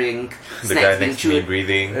drink, The guy snacks being next to me chewed.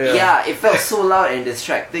 breathing. Yeah, it felt so loud and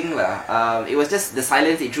distracting lah. It was just the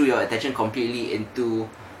silence. It drew your attention completely into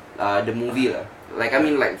the movie lah. Like, I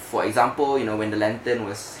mean, like for example, when the lantern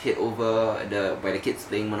was hit over by the kids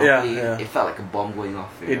playing Monopoly, it felt like a bomb going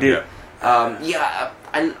off. It did.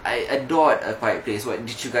 I adored A Quiet Place. What,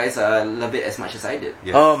 did you guys love it as much as I did?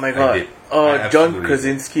 Yes, Oh my I god. did. Oh, I John absolutely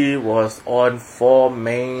Krasinski was on form,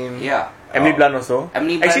 man. Yeah. Emily Blunt also.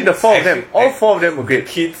 Emily Actually, Blunt- the 4 of them. Actually, All 4 of them were The great.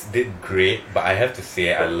 kids did great, but I have to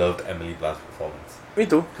say I loved Emily Blunt's performance. Me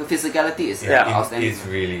too. Her physicality is Yeah. outstanding. It's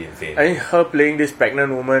really insane. I think her playing this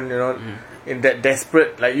pregnant woman, in that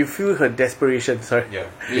desperate, like you feel her desperation. Sorry. Yeah,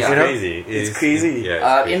 Yeah. it's crazy. It's crazy.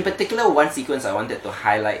 Yeah, it's In crazy. particular, one sequence I wanted to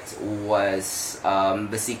highlight was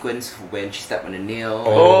the sequence when she stepped on a nail. I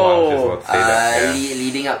was just about to say that. Yeah.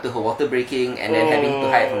 Leading up to her water breaking and then having to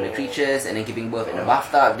hide from the creatures and then giving birth in a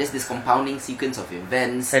bathtub. Just this compounding sequence of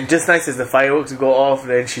events. And just nice as the fireworks go off,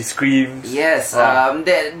 then she screams. Yes,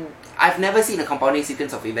 I've never seen a compounding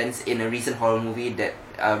sequence of events in a recent horror movie that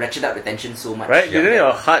ratcheted up the tension so much. Right? Yeah. Didn't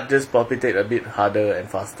your heart just palpitate a bit harder and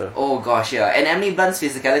faster? Oh gosh, yeah. And Emily Blunt's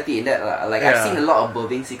physicality in that, like I've Yeah. seen a lot of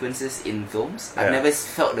birthing sequences in films. I've Yeah. never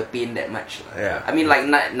felt the pain that much. Yeah. I mean, like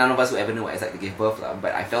none of us will ever know what it's like to give birth,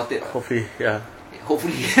 but I felt it. Hopefully, yeah.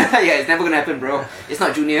 Hopefully, yeah, it's never gonna happen, bro. It's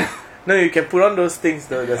not Junior. No, you can put on those things,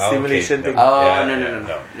 the stimulation thing. Oh,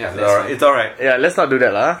 no. Yeah, It's that's alright. fine. It's alright. Yeah, let's not do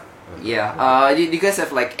that, lah. Yeah. Do you guys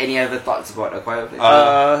have like any other thoughts about A Quiet Place?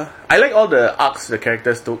 I like all the arcs the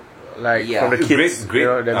characters took, like Yeah. from the kids, Great you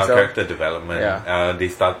know, themselves. character development. Yeah. They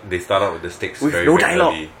start out with the stakes With very no very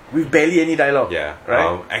dialogue, early. with barely any dialogue. Yeah,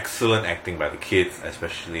 right. excellent acting by the kids,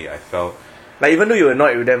 especially. I felt Like even though you were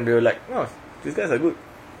annoyed with them, they were like, "Oh, these guys are good."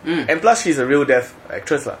 And plus, she's a real deaf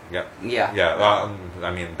actress, lah. Yeah. I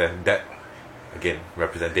mean that again,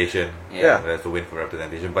 representation. Yeah. That's a win for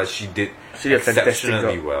representation. But she did She did a fantastic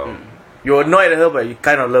exceptionally job. well. You were annoyed at her, but you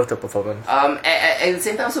kind of loved her performance. At the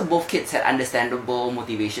same time, also both kids had understandable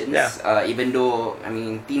motivations. Yeah. Even though, I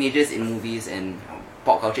mean, teenagers in movies and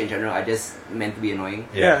pop culture in general are just meant to be annoying.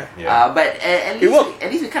 Yeah. But at It worked.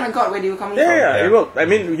 least we kind of got where they were coming from. Yeah, it worked. I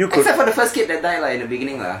mean, you could. Except for the first kid that died in the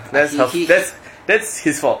beginning. That's that's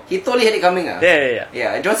his fault. He totally had it coming. Yeah.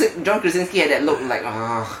 Yeah, John Krasinski had that look like,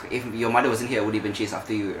 if your mother wasn't here, I would have been chased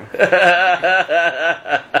after you.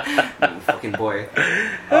 Fucking boy.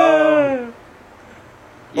 Oh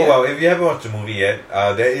well, if you haven't watched the movie yet,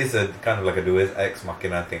 there is a kind of like a Deus Ex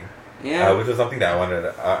Machina thing, Yeah. which was something that I wanted.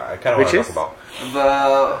 I kind of want Which to is? talk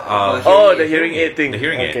about. The hearing aid thing. The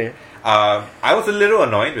hearing aid. Okay. I was a little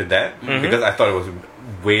annoyed with that because I thought it was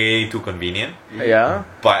way too convenient. Yeah.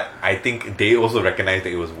 But I think they also recognized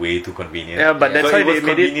that it was way too convenient. Yeah, but that's so why it was they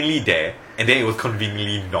made it. conveniently there, and then it was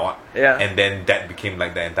conveniently not. Yeah. And then that became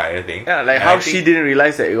like the entire thing. Yeah, like And how I think- she didn't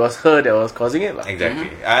realize that it was her that was causing it. Lah. Exactly,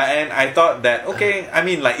 and I thought that okay. I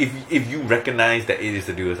mean, like if you recognize that it is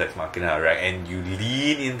the Deus Ex Machina, right, and you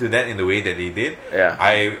lean into that in the way that they did, Yeah.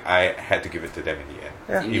 I had to give it to them in the end.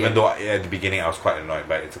 Yeah. Even though at the beginning I was quite annoyed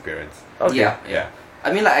by its appearance. Okay. Yeah. I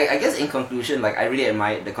mean, like, I guess in conclusion, like, I really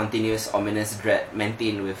admired the continuous ominous dread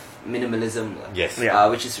maintained with minimalism. Yes. Yeah.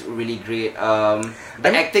 Which is really great. The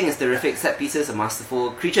acting is terrific. Set pieces are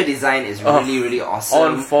masterful. Creature design is really awesome.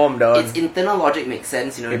 On form, that one. Its internal logic makes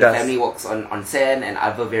sense. You know, It the does. family walks on sand and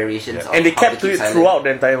other variations. Yeah. Of And they how kept to keep it silent. throughout the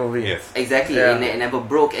entire movie. Yes. Exactly, Yeah. and it never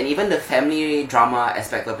broke. And even the family drama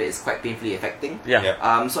aspect of it is quite painfully affecting. Yeah.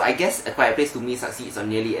 Yeah. So I guess A Quiet Place to me succeeds on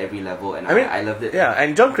nearly every level, and I mean, I loved it. Yeah,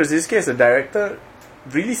 and John Krasinski as a director,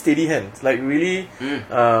 really steady hands. Like really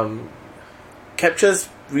captures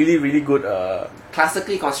really good.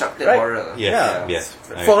 Classically constructed Right. horror. Yes. Yeah. Yes.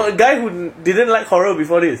 I For agree. a guy who didn't like horror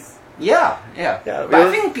before this. Yeah. Yeah, But I well-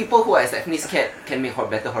 think people who are definitely scared can make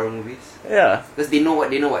better horror movies Yeah. because they know what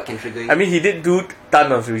can trigger you. I mean, he did do ton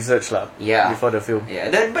of research lah. Yeah. Before the film. Yeah,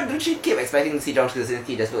 but don't you keep expecting to see John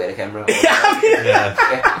Krasinski just look at the camera? Yeah.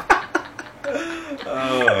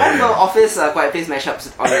 I don't know, Office Quiet Place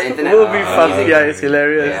mashups on the internet. Will be fun. amazing. Yeah, it's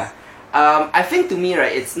hilarious. Yeah. I think to me,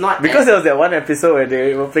 right, it's not Because there was that one episode where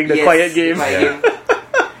they were playing the Yes, quiet game. quiet Yeah.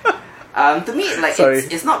 game. To me, like Sorry.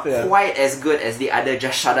 it's not Yeah. quite as good as the other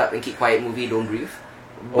Just Shut Up and Keep Quiet movie, Don't Breathe,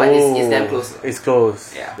 but it's damn close. It's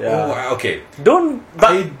close. Yeah. Oh, okay. Don't.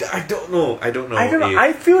 But I don't know. I don't know. I don't know. if-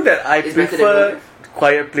 I feel that I It's better than prefer Don't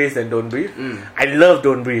Quiet Place than Don't Breathe. I love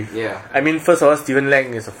Don't Breathe. Yeah. I mean, first of all, Stephen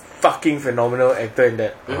Lang is a fucking phenomenal actor in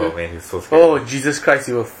that. Oh man, he's so scary. Oh Jesus Christ,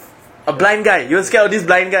 you were a blind guy. You were scared of this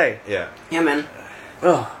blind guy. Yeah. Yeah, man.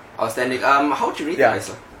 Oh, Outstanding. How would you rate Yeah. it,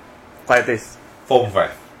 Isla? Quiet Place.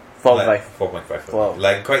 4.5. 4.5. 4.5. Wow.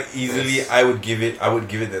 Like quite easily, I would give it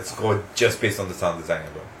that score just based on the sound design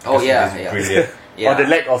alone. Oh, Because yeah, it is yeah. brilliant. Yeah. Or the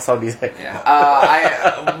lack of sound design. Yeah.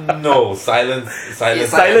 I No, silence. Yeah,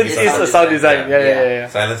 Silence It's is sound a sound design. design. Yeah.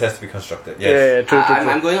 Silence has to be constructed. Yeah, Yes. true.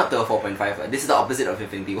 I'm going up to a 4.5. This is the opposite of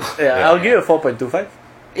Infinity War. Yeah, Yeah. I'll give it a 4.25.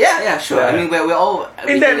 Yeah, sure. Yeah. I mean, we're all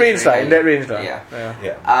In that range, lah. right? In that range, lah. Yeah.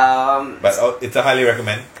 Yeah. But it's a highly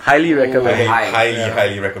recommend. Highly recommend.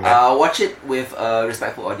 Highly recommend. Watch it with a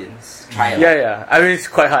respectful audience. Try it. Yeah. I mean, it's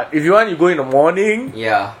quite hard. If you want, you go in the morning.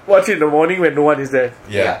 Yeah. Watch it in the morning when no one is there.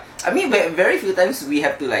 Yeah. I mean, very few times we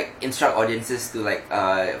have to like instruct audiences to like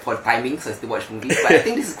for timings as to watch movies. But I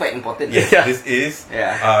think this is quite important. Yes, Yeah. this is.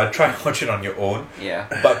 Yeah. Try and watch it on your own. Yeah.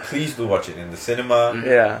 But please do watch it in the cinema.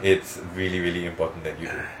 Yeah. It's really important that you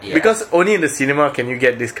do. Yeah. Because only in the cinema can you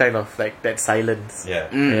get this kind of like that silence. Yeah.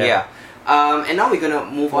 Yeah. Yeah. And now we're gonna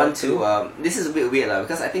move on to this is a bit weird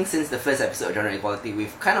because I think since the first episode of Genre Equality,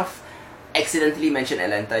 we've kind of accidentally mentioned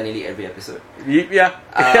Atlanta in nearly every episode. Yeah.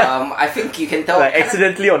 I think you can tell. Like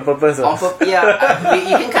accidentally on purpose. On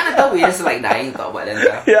you can kind of tell we're just like dying to talk about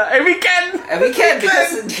Atlanta. Yeah, and we can. And we can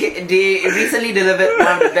because they recently delivered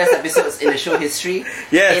one of the best episodes in the show history.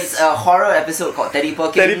 Yes. It's a horror episode called Teddy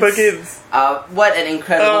Perkins. Teddy Perkins. What an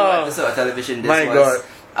incredible Oh, episode of television this my was.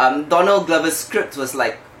 Donald Glover's script was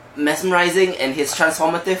like mesmerizing, and his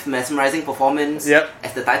transformative, mesmerizing performance Yep.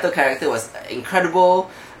 as the title character was incredible.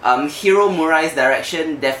 Hiro Murai's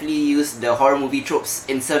direction definitely used the horror movie tropes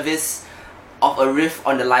in service of a riff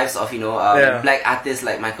on the lives of black artists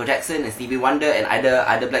like Michael Jackson and Stevie Wonder and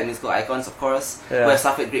other black musical icons, of course, who have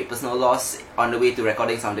suffered great personal loss on the way to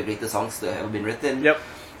recording some of the greatest songs to have been written. Yep.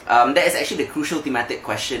 That is actually the crucial thematic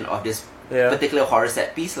question of this particular horror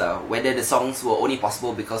set piece, whether the songs were only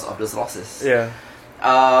possible because of those losses. Yeah.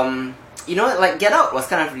 Like Get Out was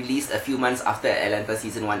kind of released a few months after Atlanta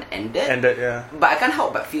season 1 ended. Yeah. But I can't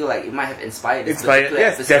help but feel like it might have inspired this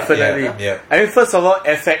Yes, episode. definitely. Yeah. I mean, first of all,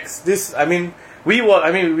 FX.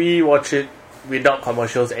 We watch it without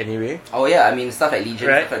commercials anyway. Oh yeah, I mean stuff like Legion,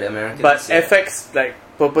 Right? stuff like the Americans. But FX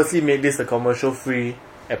purposely made this a commercial-free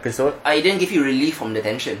episode. It didn't give you relief from the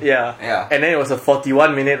tension. Yeah. Yeah. And then it was a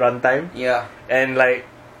 41-minute runtime. Yeah. And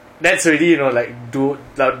that's already double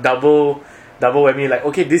whammy.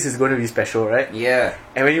 Okay, this is going to be special, right? Yeah.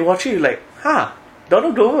 And when you watch it, you're like,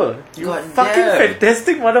 Donald Glover, you God fucking damn.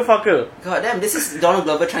 fantastic motherfucker. God damn, this is Donald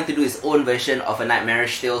Glover trying to do his own version of A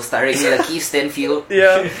Nightmarish Tale starring Lakeith Stanfield,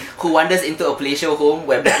 Yeah. who wanders into a palatial home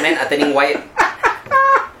where black men are turning white.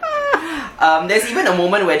 There's even a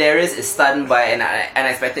moment where Darius is stunned by an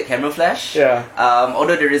unexpected camera flash. Yeah.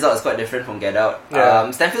 Although the result is quite different from Get Out. Yeah.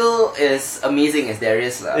 Stanfield is amazing as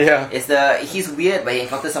Darius. Yeah. He's weird, but he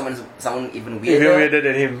encounters someone even Even weirder. weirder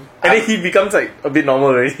than him. And then he becomes a bit normal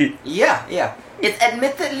already. Yeah. It's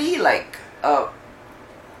admittedly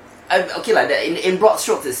in broad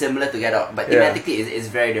strokes it's similar to Get Out, but thematically it's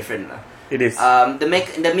very different. It is. The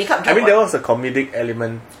makeup job. there was a comedic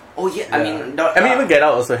element. Oh yeah, Yeah. Even Get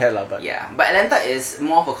Out also had but but Atlanta is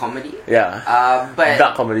more of a comedy. yeah, But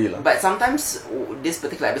dark comedy But sometimes this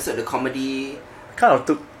particular episode, the comedy kind of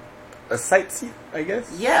took a side seat, I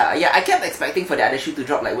guess. Yeah. I kept expecting for the other shoe to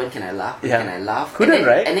drop. Like, when can I laugh? When Yeah. can I laugh? Couldn't, and then,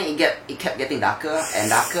 right? And then it kept getting darker and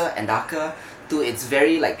darker and darker to its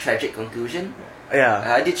very tragic conclusion.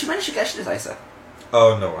 Yeah. Did you manage to catch this, Isa?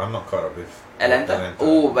 Oh no, I'm not caught up with Atlanta.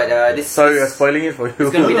 Oh, but this. Sorry, we're spoiling it for you.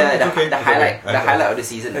 It's gonna be It's okay, the it's highlight, okay. the highlight of the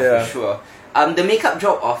season Yeah. for sure. The makeup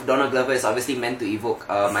job of Donald Glover is obviously meant to evoke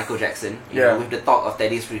Michael Jackson. You know, with the talk of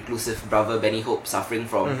Teddy's reclusive brother Benny Hope suffering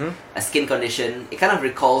from a skin condition. It kind of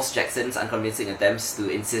recalls Jackson's unconvincing attempts to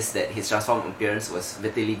insist that his transformed appearance was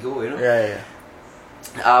vitiligo. Yeah.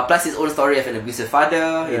 Plus his own story of an abusive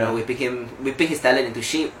father. You know, whipping his talent into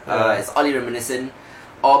shape. It's oddly reminiscent.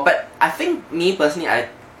 But I think, me personally, a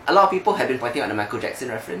lot of people have been pointing out the Michael Jackson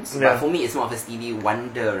reference, but for me it's more of a Stevie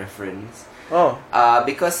Wonder reference. Oh.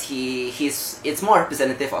 Because it's more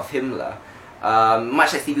representative of him lah.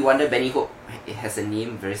 Much like Stevie Wonder, Benny Hope has a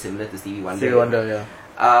name very similar to Stevie Wonder. Stevie Wonder, yeah.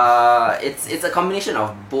 It's a combination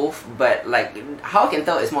of both, but how I can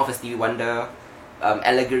tell it's more of a Stevie Wonder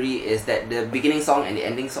allegory is that the beginning song and the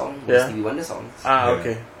ending song were Stevie Wonder songs.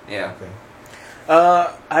 Okay. Yeah. I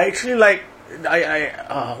actually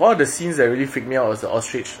one of the scenes that really freaked me out was the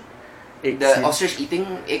ostrich egg The scene. ostrich eating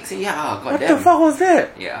egg scene, god What damn. the fuck was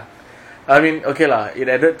that? Yeah. I mean, okay lah, it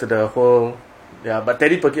added to the whole... Yeah, but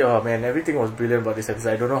Teddy Perkins, oh man, everything was brilliant about this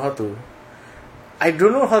episode. I don't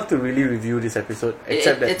know how to really review this episode,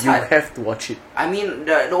 except that it's you hard. have to watch it. I mean,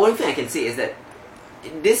 the only thing I can say is that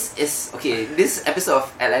this episode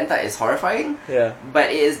of Atlanta is horrifying, Yeah. but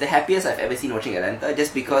it is the happiest I've ever seen watching Atlanta,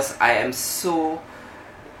 just because I am so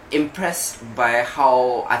impressed by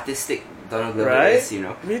how artistic Donald Glover Right? is, you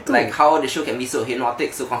know. Me too. Like how the show can be so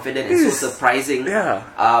hypnotic, so confident, and so surprising. Yeah.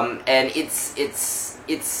 And its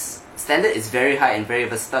standard is very high and very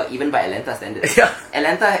versatile, even by Atlanta standards. Yeah.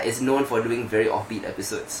 Atlanta is known for doing very offbeat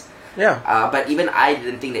episodes. Yeah. But even I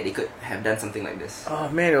didn't think that they could have done something like this. Oh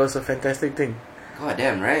man, it was a fantastic thing. God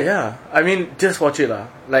damn, right? Yeah. I mean, just watch it lah.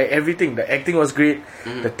 Everything. The acting was great.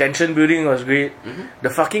 The tension building was great. The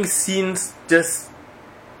fucking scenes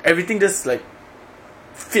everything just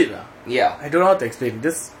fit lah. Yeah. I don't know how to explain.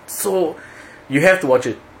 Just so you have to watch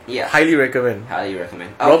it. Yeah. Highly recommend. Highly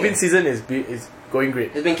recommend. Robin's season is going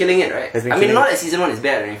great. It's been killing it, right? It's been I mean, killing not it. that season 1 is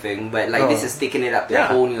bad or anything, but No. this has taken it up to a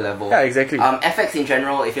whole new level. Yeah, exactly. FX in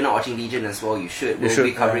general, if you're not watching Legion as well, you should. We'll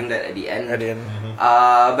be covering that at the end. At the end.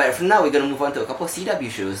 But from now, we're going to move on to a couple of CW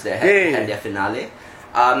shows that had their finale.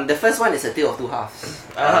 The first one is A Tale of Two Halves.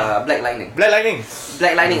 Black Lightning. Black Lightning.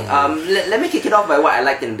 Black Lightning. Let me kick it off by what I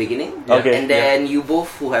liked in the beginning. Okay. And then you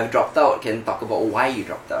both who have dropped out can talk about why you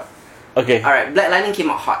dropped out. Okay. Alright, Black Lightning came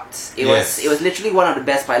out hot. It was literally one of the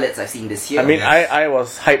best pilots I've seen this year. I mean, I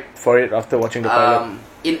was hyped for it after watching the pilot.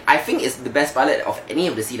 I think it's the best pilot of any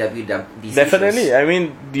of the CW DC Definitely. shows. I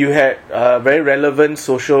mean, you had very relevant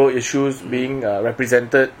social issues being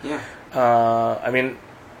represented. Yeah. I mean,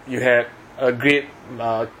 you had a great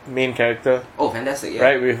main character, Oh, fantastic! Yeah,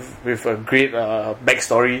 right? With a great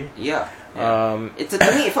backstory. Yeah. It's to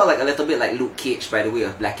me, it felt like a little bit like Luke Cage, by the way,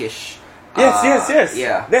 of Blackish. Yes.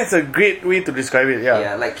 Yeah. That's a great way to describe it.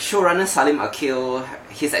 Yeah, like showrunner Salim Akil,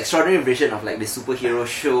 his extraordinary vision of like the superhero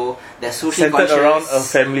show that's socially Centered conscious, around a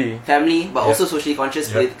family. but also socially conscious,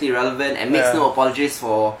 politically relevant, and makes Yeah. no apologies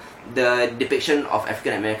for the depiction of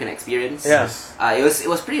African American experience. Yes. It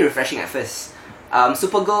was pretty refreshing at first.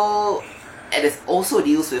 Supergirl, it also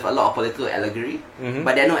deals with a lot of political allegory,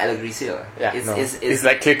 but there are no allegories here. Yeah, It's it's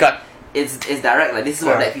like clear cut. it's direct. Like this is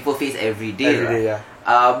what Yeah. black people face every day. Every day, yeah.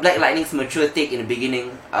 Black Lightning's mature take in the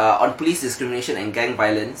beginning on police discrimination and gang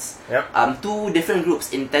violence. Yep. Two different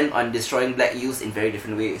groups intent on destroying black youth in very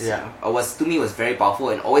different ways. Yeah. Was to me was very powerful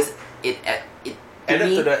and always it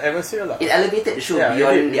Added me, to the atmosphere, lah. it elevated the show Yeah, it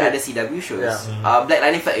beyond did, it the did. other CW shows. Yeah. Black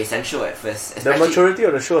Lightning felt essential at first, The especially maturity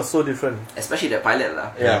of the show is so different. the pilot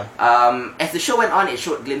lah. Yeah. As the show went on, it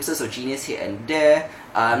showed glimpses of genius here and there.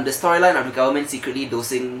 The storyline of the government secretly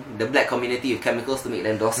dosing the black community with chemicals to make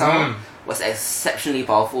them docile was exceptionally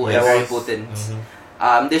powerful and Yes. very potent.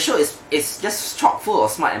 The show is just chock full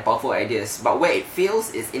of smart and powerful ideas, but where it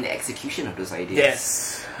fails is in the execution of those ideas. Yes.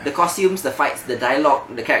 The costumes, the fights, the dialogue,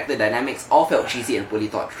 the character dynamics all felt cheesy and poorly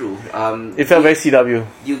thought through. It felt very CW.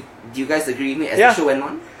 Do you guys agree with me as Yeah. the show went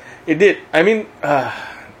on? It did. I mean,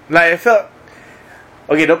 like I felt.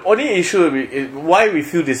 Okay, the only issue why we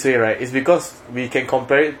feel this way, right, is because we can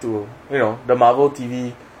compare it to the Marvel TV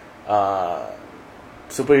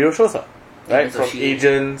superhero shows, right? Agents of From S.H.I.E.L.D.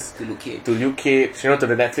 Agents To Luke Cage. to Luke Cage, to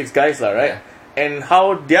the Netflix guys, right? And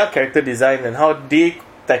how their character design and how they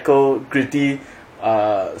tackle gritty,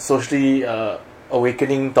 socially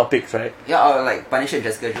awakening topics, right? Yeah, or like Punisher and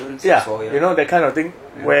Jessica Jones. Yeah, also, yeah. that kind of thing.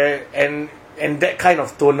 Where and that kind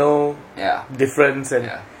of tonal Yeah. difference and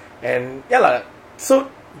Yeah. lah. So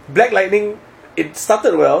Black Lightning, it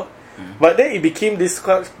started well, but then it became this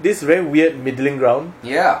very weird middling ground.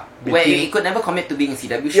 Yeah, where Between- it could never commit to being a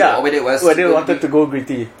CW show, or whether it was whether it going wanted to go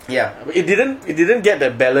gritty. Yeah, It didn't get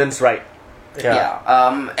the balance right. yeah.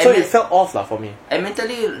 So it felt off lah for me. And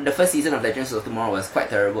mentally, the first season of Legends of Tomorrow was quite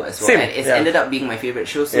terrible as well, Same, and it's yeah. ended up being my favorite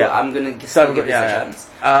show. So Yeah. I'm gonna So still give it a yeah. chance.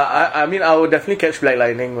 I mean, I will definitely catch Black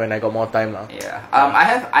Lightning when I got more time lah. Yeah. I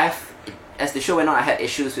have. As the show went on, I had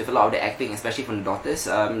issues with a lot of the acting, especially from the daughters.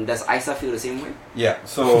 Does Isa feel the same way? Yeah,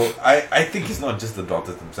 so I think it's not just the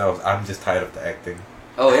daughters themselves. I'm just tired of the acting.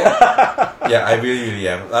 Oh yeah. Yeah, I really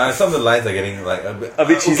am. Some of the lines are getting like A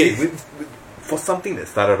bit cheesy. Okay, for something that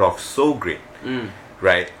started off so great,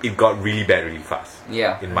 right? It got really bad really fast.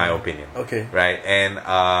 Yeah. In my opinion. Okay. Right, and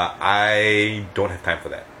I don't have time for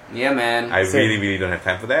that. Yeah, man. I Same. really don't have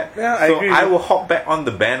time for that. Yeah, I so agree. I will hop back on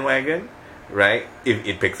the bandwagon, right? If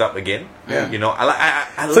it picks up again, Yeah.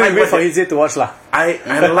 I So like you wait what for they- Izzy to watch lah. I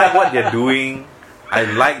like what they're doing. I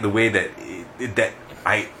like the way that that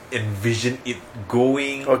I envision it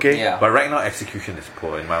going. Okay. Yeah. But right now, execution is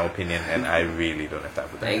poor, in my opinion, and I really don't have time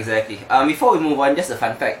for that. Exactly. Before we move on, just a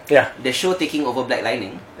fun fact. Yeah. The show taking over Black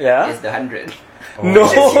Lightning Yeah. is the 100. No.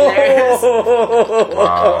 Which is hilarious.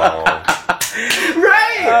 Wow.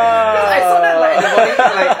 Right! I saw that like in the morning,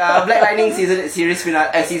 like Black Lightning season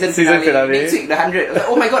finale. Season finale. Next week, the 100. I was like,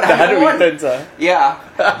 oh my god, the The 100 100 won. returns. Yeah,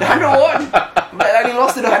 the 100 won. Black Lightning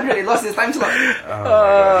lost to the 100. It lost its time slot.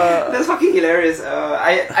 That's fucking hilarious.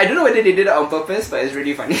 I don't know whether they did it on purpose, but it's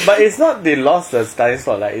really funny. But it's not they lost the time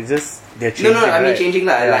slot. Like it's just they're changing. No, I mean right? changing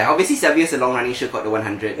lah. Yeah. Like obviously, Xavier is a long-running show called the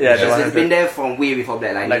 100. Yeah, the It's 100. been there from way before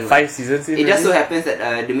Black Lightning. Like 5 seasons. It just so happens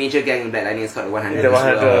that the major gang in Black Lightning is called the 100. The as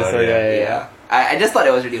 100. well. So yeah. I just thought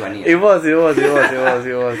that was really funny. It was. Moving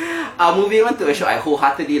on to a show I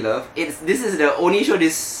wholeheartedly love. This is the only show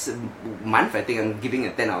this month I think I'm giving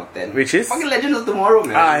a 10 out of 10. Which is? fucking Legends of Tomorrow,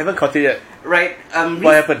 man. I haven't caught it yet. Right.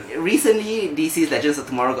 What happened? Recently, DC's Legends of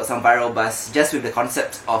Tomorrow got some viral buzz just with the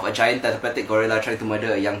concept of a giant telepathic gorilla trying to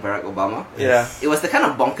murder a young Barack Obama. Yeah. It was the kind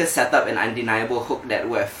of bonkers setup and undeniable hook that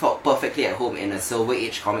would have felt perfectly at home in a Silver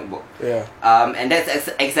Age comic book. Yeah. And that's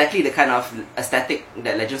exactly the kind of aesthetic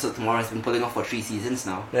that Legends of Tomorrow has been pulling off for 3 seasons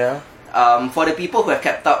now. Yeah. For the people who have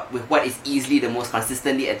kept up with what is easily the most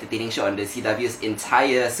consistently entertaining show on the CW's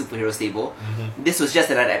entire superhero stable, this was just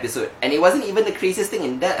another episode. And it wasn't even the craziest thing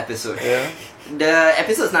in that episode. Yeah. The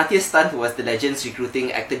episode's nuttiest stunt was the Legends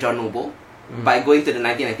recruiting actor John Noble by going to the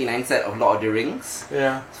 1999 set of Lord of the Rings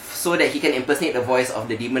Yeah. so that he can impersonate the voice of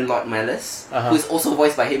the demon Lord Malice, Uh-huh. who is also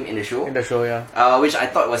voiced by him in the show. In the show, yeah. Which I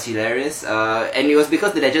thought was hilarious. And it was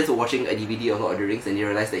because the Legends were watching a DVD of Lord of the Rings and they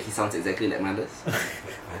realized that he sounds exactly like Malice.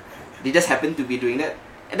 They just happened to be doing that.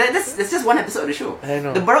 And that's just one episode of the show. I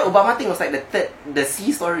know. The Barack Obama thing was like the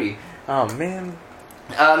C story. Oh man.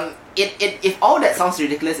 If all that sounds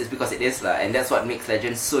ridiculous, it's because it is, and that's what makes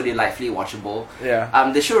Legends so delightfully watchable.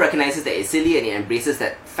 Yeah. The show recognizes that it's silly and it embraces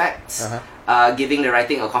that fact, giving the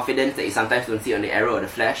writing a confidence that you sometimes don't see on the Arrow or the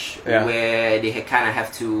Flash, where they kind of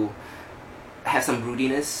have to have some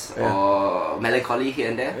broodiness or melancholy here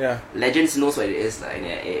and there. Yeah. Legends knows what it is, and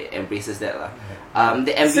it embraces that.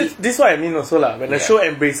 The This is what I mean also when the show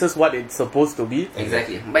embraces what it's supposed to be.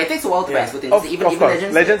 Exactly. But it takes a while to find its footing. Of Even course.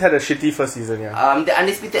 Legends had a shitty first season, the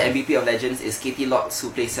undisputed MVP of Legends is Katie Lotz,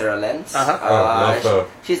 who plays Sarah Lance. Love her.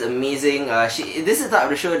 She's amazing. This is the type of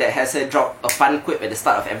the show that has her drop a fun quip at the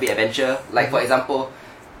start of every adventure. Like, for example,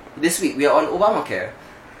 this week we are on Obamacare.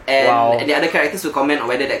 And the other characters will comment on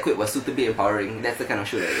whether that quip was suitably empowering. That's the kind of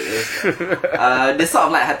show that it is. This sort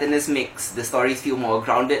of lightheartedness makes the stories feel more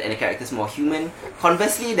grounded and the characters more human.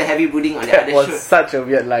 Conversely, the heavy brooding on the That other was show... such a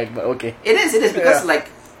weird line, but okay. It is because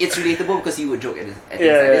it's relatable because you would joke at things like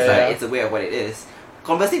this. It's aware of what it is.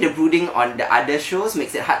 Conversely, the brooding on the other shows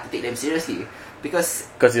makes it hard to take them seriously. Because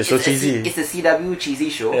you're so cheesy. It's a CW cheesy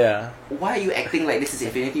show. Yeah. Why are you acting like this is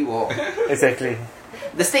Infinity War? Exactly.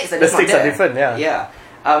 The stakes are just not are there. different, Yeah.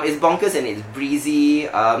 It's bonkers and it's breezy.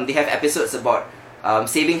 They have episodes about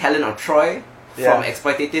saving Helen of Troy from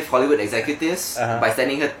exploitative Hollywood executives by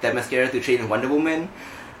sending her to Themyscira to train in Wonder Woman.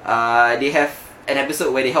 They have an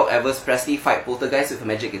episode where they help Elvis Presley fight poltergeists with a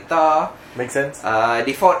magic guitar. Makes sense.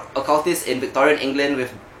 They fought occultists in Victorian England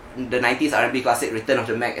with the 90s R&B classic Return of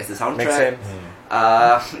the Mac as the soundtrack. Makes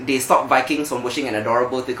sense. They stopped Vikings from pushing an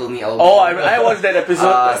adorable Tickle Me album. Oh, I watched that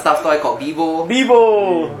episode. Stuffed toy called Bebo.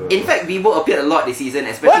 Bebo! In fact, Bebo appeared a lot this season,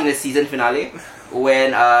 especially in the season finale.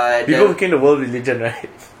 When Bebo became the world religion, right?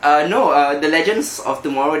 No, the Legends of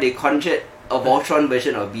Tomorrow, they conjured a Voltron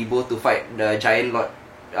version of Bebo to fight the giant Lord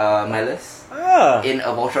Malus in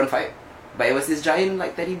a Voltron fight. But it was this giant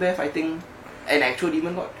like teddy bear fighting an actual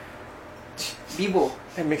demon lord. Bebo.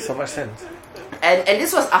 That makes so much sense. And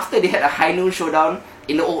this was after they had a high noon showdown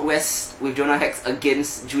in the Old West with Jonah Hex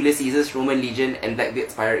against Julius Caesar's Roman Legion and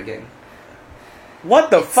Blackbeard's Pirate Gang. What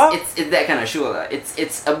the fuck? It's that kind of show.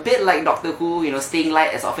 It's a bit like Doctor Who, staying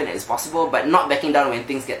light as often as possible, but not backing down when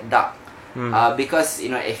things get dark. Because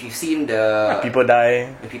if you've seen the people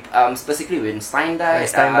die, specifically when Stein died,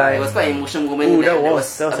 died. It was quite an emotional moment. Ooh, that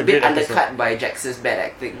was a a bit great undercut episode. by Jax's bad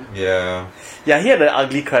acting. Yeah. Yeah, he had an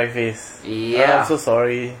ugly cry face. Yeah. I'm so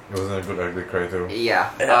sorry. It wasn't a good ugly cry though.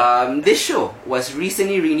 Yeah. This show was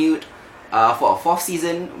recently renewed for a 4th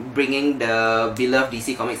season, bringing the beloved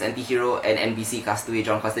DC Comics anti-hero and NBC castaway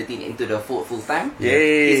John Constantine into the fold full-time.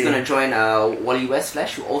 Yay! He's gonna join Wally West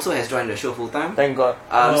Flash, who also has joined the show full-time. Thank God.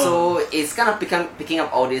 So it's kind of picking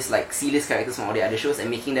up all these like C-list characters from all the other shows and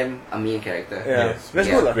making them a main character. Yeah. Yes, That's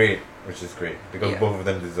which good. is great. Which is great because both of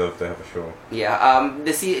them deserve to have a show. Yeah.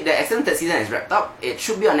 The excellent third season is wrapped up. It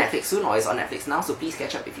should be on Netflix soon, or it's on Netflix now. So please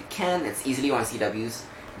catch up if you can. It's easily one of CW's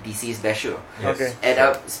DC's best show. Yes. Okay.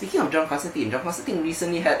 And speaking of John Constantine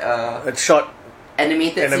recently had A short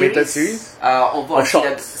animated series over on Or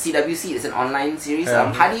shorts. CWC. It's an online series.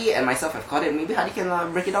 Yeah. Hardy and myself have caught it. Maybe Hardy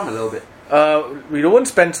can break it down a little bit. We don't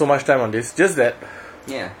spend so much time on this. Just that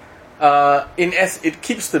Yeah. it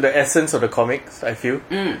keeps to the essence of the comics, I feel.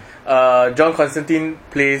 John Constantine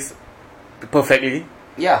plays perfectly.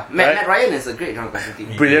 Yeah. Right. Matt Ryan is a great John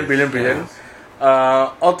Constantine. Brilliant.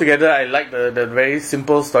 Altogether, I like the very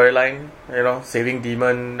simple storyline. Saving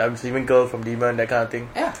saving girl from demon, that kind of thing.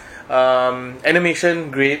 Yeah. Animation,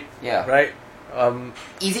 great. Yeah. Right.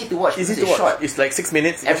 Easy to watch. Easy because to it's watch. short. It's like 6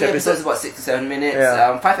 minutes. Every each episode is about 6 to 7 minutes.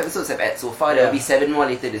 Yeah. 5 episodes have aired so far. There will be 7 more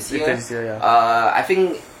later this year. I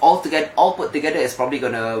think all put together, it's probably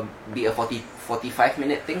gonna be a 45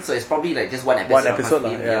 minute thing. So it's probably like just one episode. One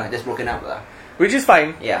episode, yeah, just broken up, Which is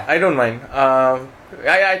fine. Yeah. I don't mind.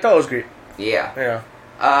 I thought it was great. Yeah. Yeah.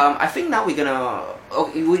 I think now we're gonna.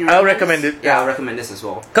 Okay, would you I'll recommend recommend this? it. Yeah, I'll recommend this as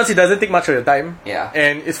well. Because it doesn't take much of your time. Yeah.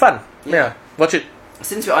 And it's fun. Yeah. Watch it.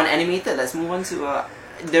 Since we're on animated, let's move on to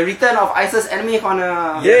the return of Ice's Anime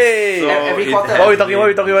Corner. Yay! So Every it quarter. has What are we talking? been-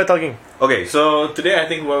 What are we talking? Okay, so today I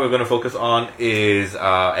think what we're going to focus on is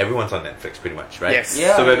everyone's on Netflix, pretty much, right? Yes.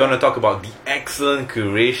 Yeah. So we're going to talk about the excellent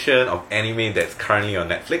curation of anime that's currently on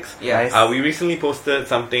Netflix. Yeah. Nice. We recently posted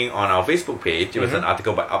something on our Facebook page. It was an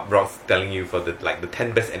article by Uproxx telling you for the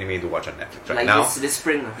 10 best anime to watch on Netflix right Like now. this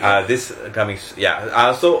spring. This coming,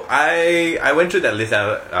 so I went through that list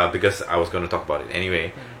because I was going to talk about it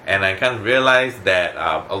anyway, and I kind of realized that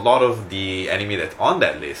a lot of the anime that's on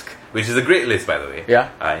that list, which is a great list by the way, Yeah.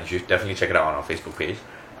 you should definitely check it out on our Facebook page,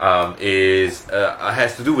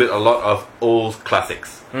 has to do with a lot of old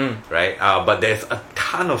classics, right? But there's a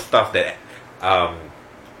ton of stuff that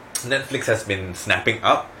Netflix has been snapping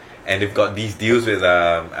up and they've got these deals with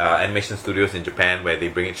animation studios in Japan where they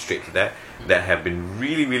bring it straight to that have been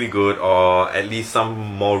really, really good, or at least some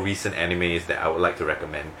more recent animes that I would like to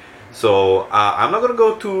recommend. So I'm not going to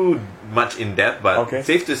go too much in depth, but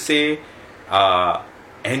safe to say,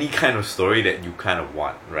 any kind of story that you kind of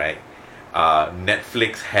want, right?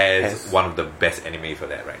 Netflix has one of the best anime for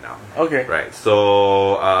that right now. Okay. Right.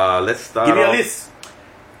 So let's start. Give me a off. list.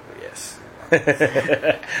 Yes.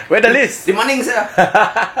 Where the list? The morning, sir.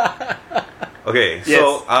 Okay. Yes.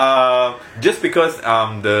 So just because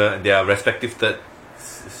their respective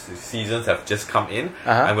seasons have just come in,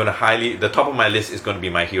 I'm going to the top of my list is going to be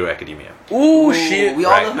My Hero Academia. Ooh, shit. We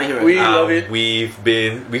all love My Hero. We love it. We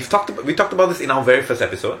talked about this in our very first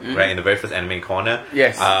episode, right? In the very first anime corner.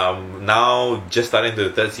 Yes. Now just starting to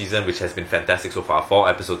the third season, which has been fantastic so far. 4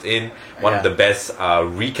 episodes in, one of the best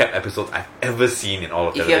recap episodes I've ever seen in all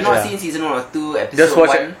of If you have television. not seen season 1 or 2, episode Just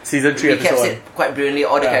watch 1, season 3, episode recaps 1. it quite brilliantly.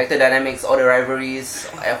 All the character dynamics, all the rivalries,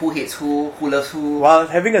 who hates who loves who. While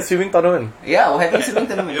having a swimming tournament. Yeah, we're having swimming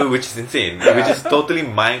tournament. Which is insane. Which is totally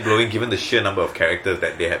mind-blowing given the sheer number of characters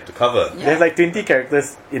that they have to cover. Yeah. There's like 20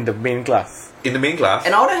 characters in the main class. In the main class.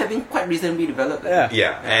 And all that have been quite reasonably developed.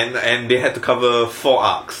 Yeah, and they had to cover 4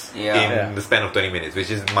 arcs Yeah. in the span of 20 minutes, which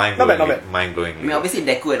is Not bad. mind-blowing. I mean, obviously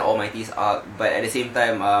Deku and All Mighty's arc, but at the same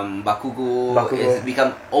time, Bakugo has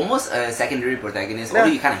become almost a secondary protagonist,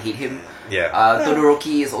 although you kind of hate him. Yeah.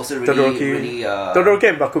 Todoroki is also really... Todoroki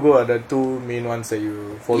and Bakugo are the 2 main ones that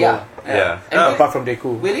you follow. Yeah. And Apart from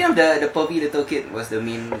Deku. William, the pervy little kid, was the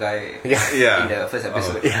main guy Yeah. in the first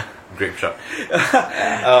episode. Yeah. Grape shot.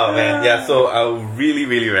 Oh man, yeah. So I would really,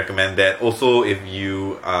 really recommend that. Also, if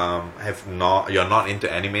you you're not into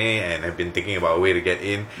anime and have been thinking about a way to get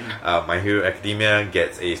in, My Hero Academia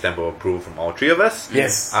gets a stamp of approval from all 3 of us.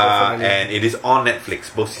 Yes. Definitely. And it is on Netflix.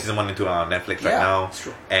 Both season 1 and 2 are on Netflix right now. It's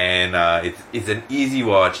true. And it's an easy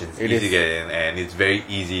watch. It's It easy to is. get in, and it's very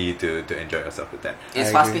easy to enjoy yourself with that. It's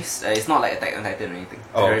I fast paced. It's not like Attack on Titan or anything.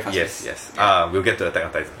 It's Oh very fast yes, paced. yes. We'll get to Attack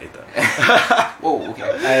on Titan later. Oh, okay.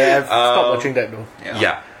 I have stopped watching that though.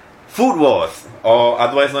 Yeah. Food Wars, or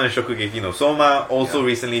otherwise known as Shokugeki no Soma, also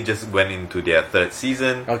recently just went into their 3rd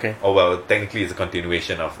season. Okay. Or well, technically it's a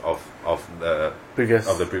continuation of the Previous.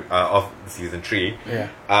 of season 3.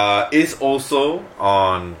 Yeah. Is also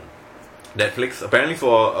on Netflix. Apparently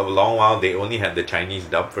for a long while they only had the Chinese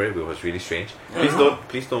dub for it, which was really strange.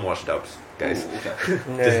 Please don't watch dubs, guys. Ooh, okay.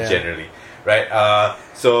 Just generally. Right,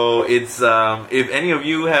 so it's if any of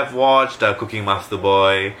you have watched Cooking Master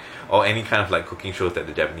Boy or any kind of like cooking shows that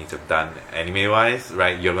the Japanese have done anime wise,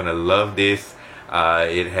 right, you're gonna love this.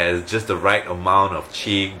 It has just the right amount of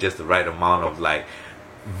cheek, just the right amount of like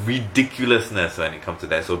ridiculousness when it comes to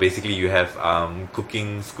that. So basically you have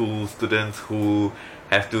cooking school students who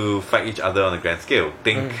have to fight each other on a grand scale.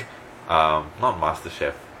 Think not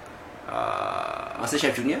MasterChef,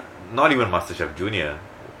 MasterChef Junior? not even MasterChef Junior.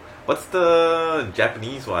 What's the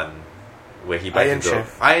Japanese one where he bites Iron his girl?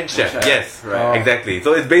 Chef. Iron Chef, Chef, yes, right. exactly.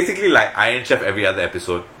 So it's basically like Iron Chef every other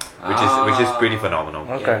episode, which is pretty phenomenal.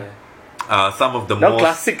 Okay. Some of the Now most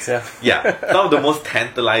classics, yeah. some of the most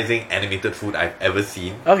tantalizing animated food I've ever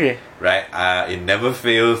seen. Okay. Right, it never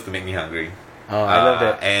fails to make me hungry. Oh, I love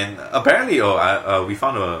that. And apparently, we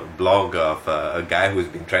found a blog of a guy who's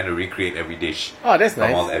been trying to recreate every dish Oh, that's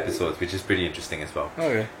from all nice. the episodes, which is pretty interesting as well.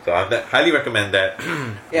 Okay. So I highly recommend that.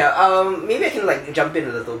 Yeah, maybe I can like jump in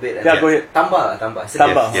a little bit. And Yeah, go ahead. Tamba.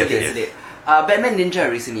 Tamba. Yes. Batman Ninja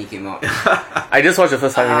recently came out. I just watched the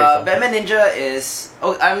first 5 minutes. Batman Ninja is...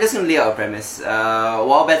 Oh, I'm just going to lay out a premise.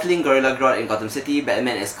 While battling Gorilla Grodd in Gotham City,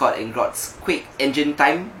 Batman is caught in Grodd's quick engine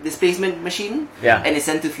time displacement machine Yeah. and is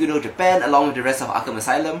sent to feudal Japan along with the rest of Arkham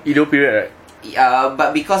Asylum. Edo period, right?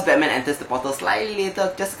 But because Batman enters the portal slightly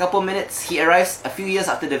later, just a couple minutes, he arrives a few years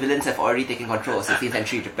after the villains have already taken control of 16th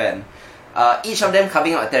century Japan. Each of them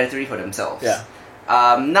carving out a territory for themselves. Yeah.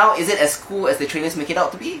 Now, is it as cool as the trailers make it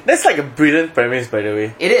out to be? That's like a brilliant premise, by the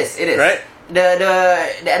way. It is. Right?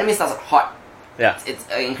 The anime starts hot. Yeah. It's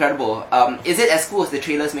incredible. Is it as cool as the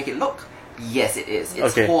trailers make it look? Yes, it is.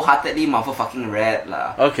 It's Okay. wholeheartedly motherfucking rad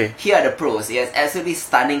lah. Okay. Here are the pros. It has absolutely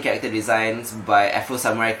stunning character designs by Afro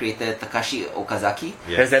Samurai creator Takashi Okazaki.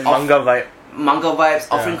 There's that manga vibe. Manga vibes,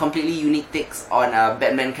 offering Yeah. completely unique takes on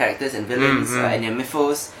Batman characters and villains and their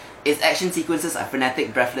mythos. Its action sequences are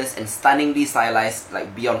frenetic, breathless, and stunningly stylized,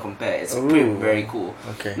 like beyond compare. It's Ooh. very cool.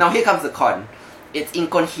 Okay. Now here comes the con. It's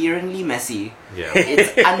incoherently messy. Yeah.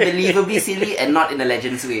 It's unbelievably silly and not in a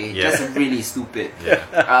Legends way. Yeah. Just really stupid. Yeah.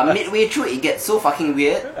 Midway through, it gets so fucking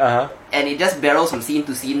weird, Uh huh. and it just barrels from scene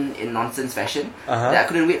to scene in nonsense fashion Uh-huh. that I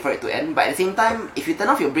couldn't wait for it to end. But at the same time, if you turn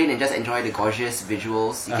off your brain and just enjoy the gorgeous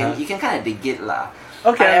visuals, you can kind of dig it lah.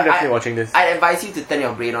 Okay, I'm definitely watching this. I'd advise you to turn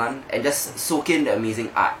your brain on and just soak in the amazing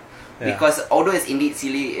art. Yeah. Because although it's indeed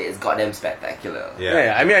silly, it's goddamn spectacular.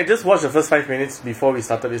 Yeah, I mean, I just watched the first 5 minutes before we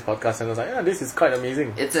started this podcast, and I was like, yeah, this is quite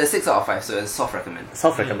amazing. It's a 6 out of 5, so it's soft recommend.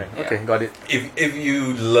 Self recommend. Yeah. Okay, got it. If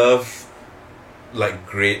you love like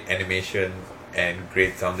great animation and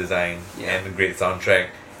great sound design Yeah. and great soundtrack,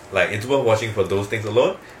 like it's worth watching for those things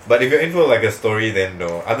alone. But if you're in for like a story, then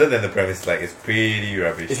no. Other than the premise, like it's pretty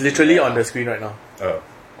rubbish. It's literally Yeah. on the screen right now. Oh,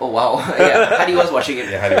 Oh wow. Yeah, Hadi was watching it.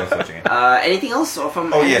 yeah, Hadi was watching it. Anything else or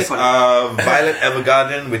from Oh Anime yes, Con? Violet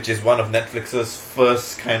Evergarden, which is one of Netflix's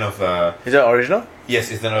first kind of Is that original? yes,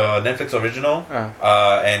 it's a Netflix original,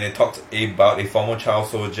 Ah. and it talks about a former child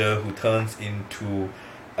soldier who turns into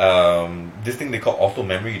this thing they call auto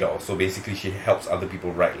memory doll. So basically, she helps other people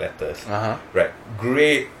write letters. Uh-huh. Right,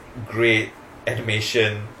 great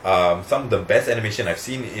animation. Some of the best animation I've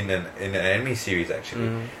seen in an anime series actually.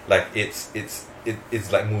 Like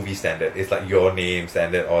it's like movie standard. It's like Your Name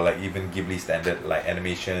standard, or like even Ghibli standard like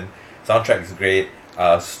animation. Soundtrack is great.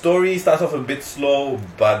 Story starts off a bit slow,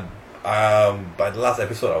 but by the last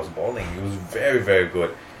episode I was bawling. It was very, very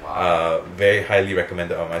good. Wow. Very highly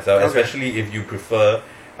recommended on myself, especially if you prefer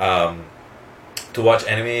to watch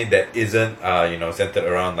anime that isn't centered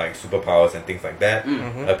around like superpowers and things like that.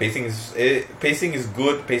 Pacing is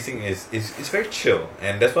good. Pacing is very chill,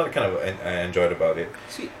 and that's what kind of I enjoyed about it.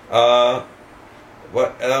 Sweet.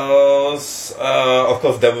 What else? Of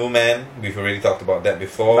course, Devilman. We've already talked about that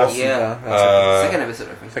before. Last Yeah. season, Second episode,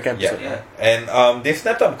 I think. second Yeah, episode. Yeah. and they've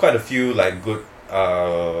snapped up quite a few like good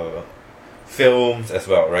films as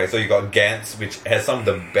well, right? So you got Gantz, which has some of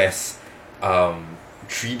the best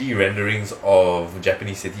 3D renderings of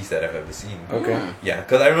Japanese cities that I've ever seen. Okay. Yeah,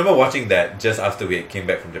 because I remember watching that just after we came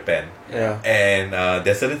back from Japan, Yeah. and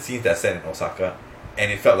there's certain scenes that are set in Osaka,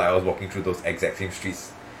 and it felt like I was walking through those exact same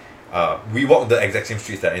streets. We walked the exact same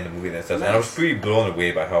streets that are in the movie themselves, and I was pretty blown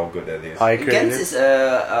away by how good that is. How accurate Gantz is is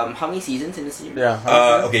it? how many seasons in the series?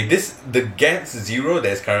 Yeah. Okay, the Gantz Zero that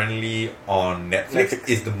is currently on Netflix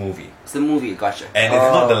is the movie, It's the movie, gotcha. and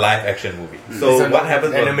it's not the live action movie. So It's an what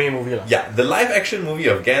happens? was- Anime movie lah. Yeah, the live action movie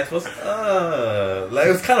of Gantz was like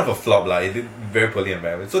it was kind of a flop, like it did very poorly in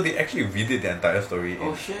America. So they actually redid the entire story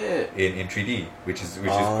Oh shit. in 3D, which is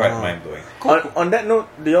quite mind blowing. On that note,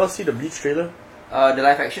 do you all see the Bleach trailer? The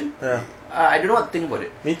live action? Yeah. I don't know what to think about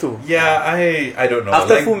it. Me too. Yeah, I don't know.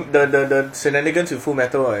 After Like, the shenanigans with Full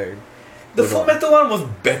Metal, the don't Full know. Metal one was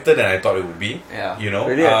better than I thought it would be. Yeah. You know,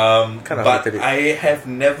 Really? I kind of but hated it. I have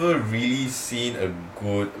never really seen a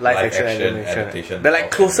good live live action action animation. adaptation. The like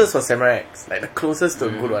of closest was Samurai X, like the closest to a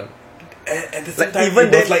good one. And at the same Like, time, even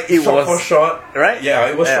it was then, like it shot was- for shot, right? Yeah,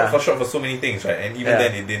 it was Yeah. shot for so many things, right? And even Yeah.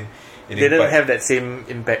 then, it didn't. It Didn't quite- have that same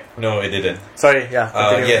impact. No, it didn't. Sorry, yeah.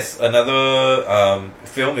 Continue. Yes, another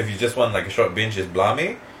film. If you just want like a short binge, is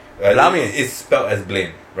Blame. Blame? It's spelled as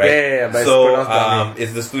Blame, right? Yeah, but it's so pronounced Blame.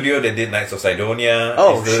 it's the studio that did Knights of Sidonia.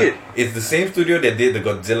 Oh, it's the, shit. It's the same studio that did the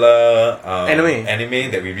Godzilla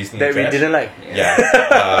Anime. that we recently That we trashed. didn't like. Yeah.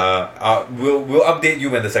 We'll update you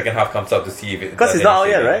when the second half comes out to see if it. 'Cause does it's not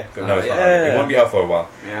out anything. yet, right? No, it's not. Yeah, Out yet. yeah, It won't be out for a while.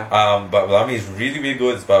 Yeah. But Blame is really, really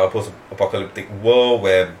good. It's about a post-apocalyptic world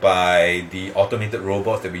whereby the automated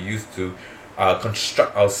robots that we use to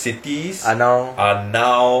construct our cities Are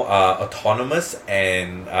now autonomous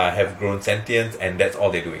and have grown sentient, and that's all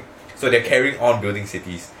they're doing. So they're carrying on building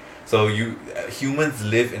cities. So humans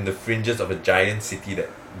live in the fringes of a giant city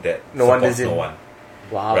that No one supports is in. no one.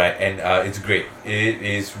 wow. Right, and it's great. It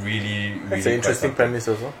is really, really That's an interesting quite premise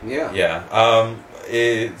also. Yeah. something. Yeah.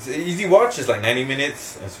 It's an easy watch. It's like 90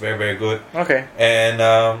 minutes. It's very, very good. Okay. And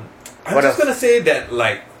I'm What just else? gonna say that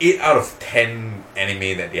like 8 out of 10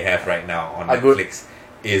 anime that they have right now on Are good. Netflix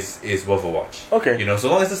is worth a watch. Okay. You know, so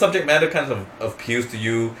long as the subject matter kind of appeals to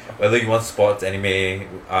you, whether you want sports, anime,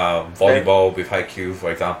 volleyball with Haikyuu,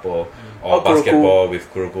 for example, or Or Kuroko. basketball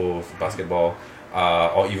with Kuroko basketball,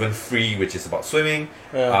 or even Free, which is about swimming.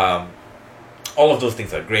 Yeah. All of those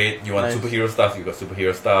things are great. You want Nice. superhero stuff, you got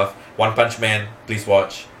superhero stuff. One Punch Man, please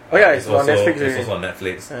watch. Oh yeah, it's on Netflix It's already. also on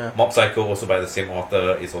Netflix. Yeah. Mob Psycho, also by the same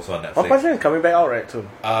author, is also on Netflix. One Punch Man is coming back out right soon.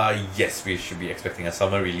 Yes, we should be expecting a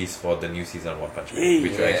summer release for the new season of One Punch Man, Yay.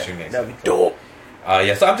 which we're Yeah. extremely That'd excited be dope.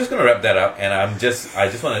 So I'm just gonna wrap that up, and I just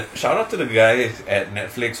want to shout out to the guys at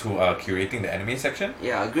Netflix who are curating the anime section.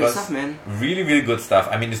 Yeah, great Because stuff, man. Really, really good stuff.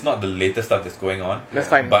 I mean, it's not the latest stuff that's going on. That's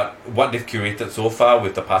fine. But what they've curated so far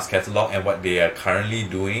with the past catalog and what they are currently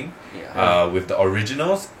doing with the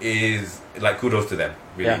originals is like kudos to them.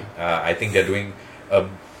 Really, I think they're doing a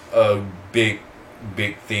big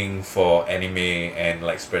thing for anime and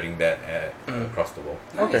like spreading that across the world.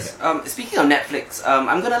 Nice. Speaking of Netflix,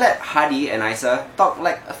 I'm gonna let Hadi and Isa talk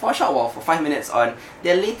like for a short while, for 5 minutes, on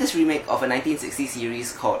their latest remake of a 1960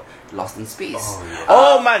 series called Lost in Space.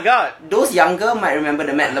 Oh my god! Those younger might remember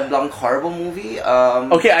the Matt LeBlanc horrible movie.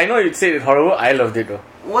 Okay, I know you'd say it's horrible. I loved it though.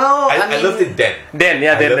 Well, I mean, loved it then. Then.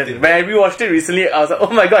 I loved it When I rewatched it recently, I was like,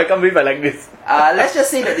 oh my god, I can't believe I like this. Let's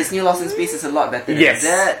just say that this new Lost in Space is a lot better Yes.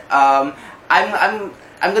 than that.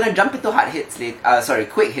 I'm gonna jump into hard hits later. Sorry,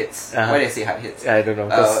 quick hits. Uh-huh. Why did I say hard hits? I don't know.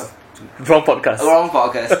 'Cause wrong podcast. Wrong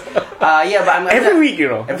podcast. Yeah, but I'm Every week, you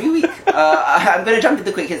know. Every week. I'm gonna jump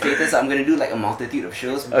into quick hits later, so I'm gonna do like a multitude of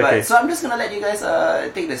shows. But Okay. so I'm just gonna let you guys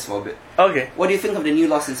take this for a bit. Okay. What do you think of the new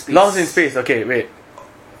Lost in Space? Lost in Space. Okay, wait.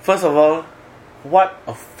 First of all, what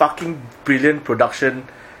a fucking brilliant production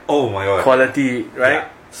Oh my god. quality, right? Yeah.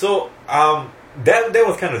 So that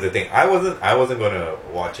was kind of the thing. I wasn't gonna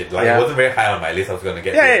watch it. Like Yeah. it wasn't very high on my list. I was gonna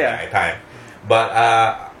get Yeah, to it yeah, at my time. But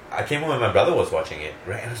I came home and my brother was watching it,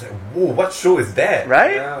 right? And I was like, whoa, what show is that?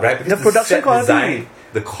 Right? Right? Because The production set quality. design,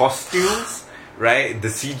 the costumes, right? The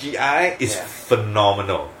CGI is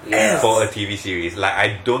phenomenal Yes. for a TV series. Like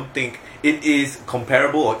I don't think it is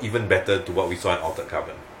comparable or even better to what we saw in Altered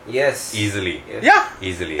Carbon. Yes. Easily. Yeah.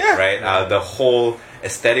 Easily, Yeah. right? The whole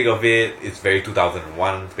aesthetic of it is very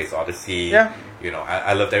 2001 Space Odyssey. Yeah. You know,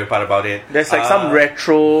 I loved every part about it. There's like some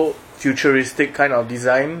retro, futuristic kind of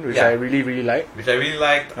design, which Yeah. I really, really like. which I really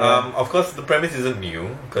liked. Of course, the premise isn't new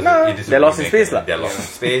because No, it is a they're lost in remake space and lah. They're lost in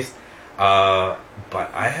space. But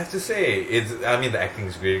I have to say, I mean, the acting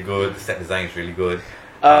is really good. The set design is really good.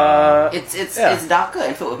 It's darker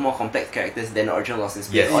and filled with more complex characters than the original Lost in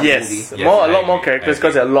Space. Yes. or the Yes, movie. Yes, a I lot more agree, characters I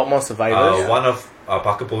because there are agree. a lot more survivors. One of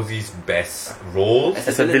Parker Posey's best roles As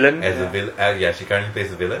As a villain. as a villain. Yeah, she currently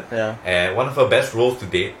plays a villain. Yeah. And one of her best roles to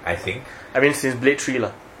date, I think. I mean, since Blade 3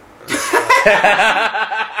 lah.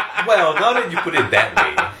 Well, now that you put it that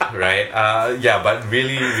way, right? Yeah, but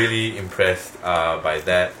really, really impressed by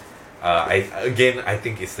that. I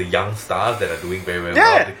think it's the young stars that are doing very, very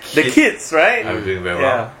well. Yeah, the kids, right? are doing very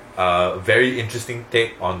Yeah. well. Very interesting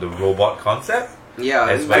take on the robot concept. Yeah,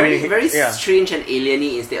 As very, well. very Yeah. strange and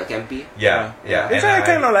alien-y instead of campy. Yeah, yeah. Which and I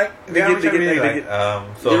kind of like. Yeah, which I really dig like. it.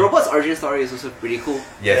 So The robot's origin story is also pretty cool.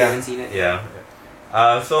 Yes. If you haven't seen it. Yeah.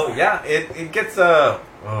 It gets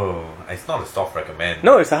it's not a soft recommend.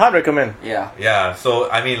 No, it's a hard recommend. Yeah. Yeah,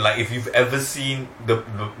 so I mean, like if you've ever seen the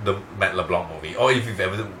Matt LeBlanc movie, or if you've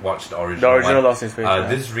ever watched the original, The original one, Lost in Space. Yeah.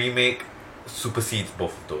 this remake supersedes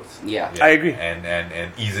both of those. Yeah. I agree.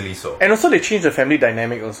 and easily so. And also, they changed the family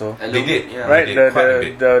dynamic also. A They little did, bit, yeah. Right? They did quite a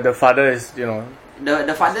bit. The father is, you know,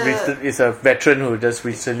 The father is a veteran who just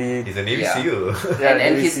recently. He's a Navy Yeah. SEAL. Yeah,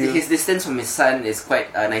 and Navy his SEAL. his distance from his son is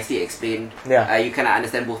quite nicely explained. Yeah. You kind of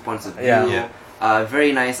understand both points of view. Yeah. Yeah.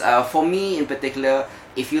 Very nice. For me in particular,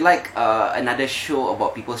 if you like another show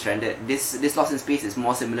about people stranded, this Lost in Space is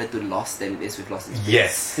more similar to Lost than it is with Lost in Space.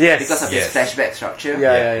 Yes. Yes. Because of Yes. its flashback structure.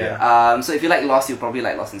 Yeah. So if you like Lost, you probably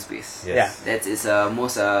like Lost in Space. Yes. That's its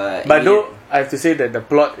most. But though, I have to say that the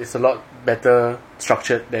plot is a lot better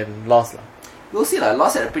structured than Lost lah. We'll see lah.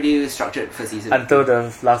 Lost had a pretty structured first season. Until the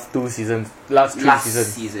last three seasons.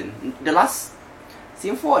 season. The last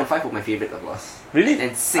season 4 and 5 were my favorite of Lost. Really?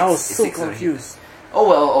 And 6 I was is so 6 already. confused. Oh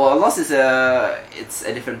well, Lost is it's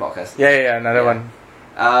a different podcast. Yeah, another Yeah.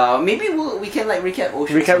 one. Maybe we can like recap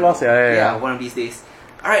Ocean. Recap Lost, yeah. one of these days.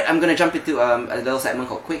 Alright, I'm gonna jump into a little segment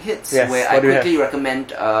called Quick Hits, Yes, where what I do you quickly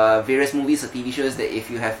recommend various movies or TV shows that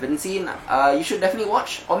if you haven't seen, you should definitely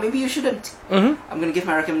watch, or maybe you shouldn't. Mm-hmm. I'm gonna give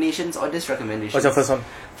my recommendations or disrecommendations. What's your first one?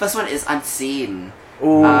 First one is Unsane.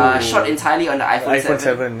 Ooh. Shot entirely on the iPhone 7.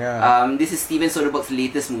 7, yeah. This is Steven Soderbergh's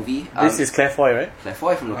latest movie. This is Claire Foy, right? Claire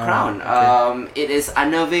Foy from The Ah, Crown. okay. It is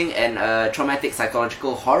unnerving and a traumatic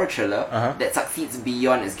psychological horror thriller Uh-huh. that succeeds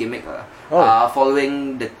beyond its gimmick. Oh.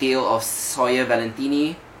 Following the tale of Sawyer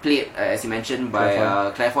Valentini, played, as you mentioned, by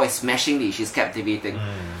Claire Foy, smashingly. She's captivating.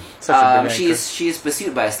 Such a brilliant She actress. is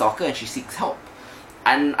pursued by a stalker and she seeks help.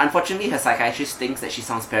 And unfortunately, her psychiatrist thinks that she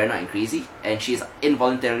sounds paranoid and crazy, and she's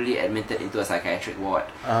involuntarily admitted into a psychiatric ward.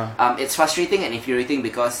 Uh-huh. It's frustrating and infuriating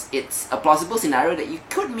because it's a plausible scenario that you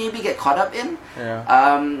could maybe get caught up in.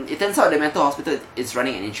 Yeah. It turns out the mental hospital is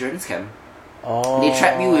running an insurance scam. Oh. They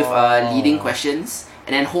trap you with leading questions,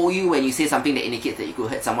 and then hold you when you say something that indicates that you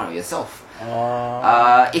could hurt someone or yourself.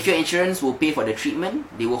 If your insurance will pay for the treatment,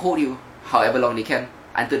 they will hold you however long they can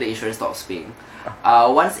until the insurance stops paying.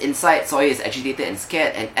 Once inside, Sawyer is agitated and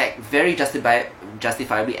scared and very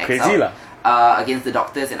justifiably acts Crazy out against the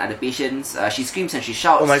doctors and other patients. She screams and she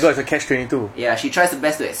shouts. Oh my god, it's a catch-22. Yeah, she tries her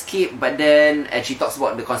best to escape, but then and she talks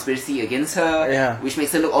about the conspiracy against her, which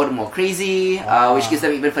makes her look all the more crazy, which gives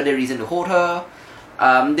them even further reason to hold her.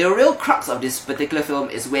 The real crux of this particular film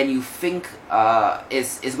is when you think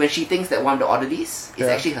is when she thinks that one of the orderlies is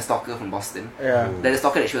actually her stalker from Boston. The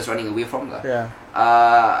stalker that she was running away from.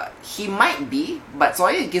 He might be, but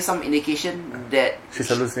Sawyer gives some indication that she's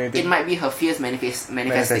hallucinating. It might be her fears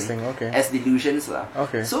manifesting as delusions.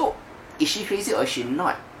 So, is she crazy or is she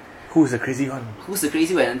not? Who's the crazy one? Who's the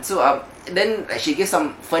crazy one? So then she gives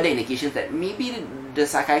some further indications that maybe the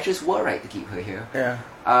psychiatrists were right to keep her here.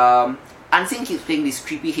 Unseen keeps playing these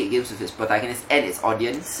creepy hate games with his protagonist and its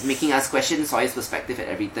audience, making us question Sawyer's perspective at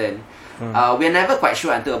every turn. We're never quite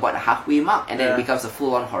sure until about the halfway mark, and then it becomes a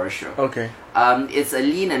full-on horror show. It's a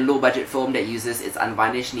lean and low-budget film that uses its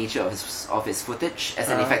unvarnished nature of its footage as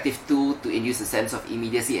an effective tool to induce a sense of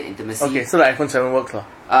immediacy and intimacy. So the iPhone 7 works lah.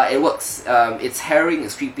 It works. It's harrowing,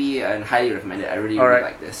 it's creepy, and highly recommended. I really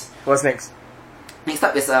like this. What's next? Next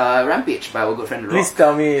up is Rampage by our good friend The Rock. Please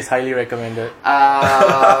tell me it's highly recommended.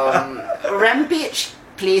 Rampage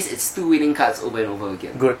plays its two winning cards over and over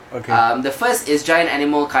again. Good, okay. The first is giant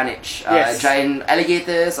animal carnage. Giant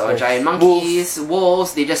alligators or giant monkeys,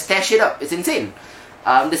 wolves, they just tear shit up. It's insane.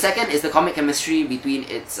 The second is the comic chemistry between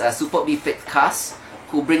its superbly picked cast,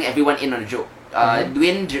 who bring everyone in on a joke.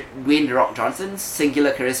 Dwayne The Rock Johnson's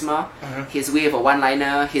singular charisma, his way of a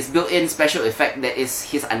one-liner, his built-in special effect that is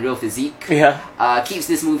his unreal physique, keeps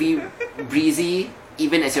this movie breezy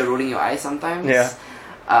even as you're rolling your eyes sometimes.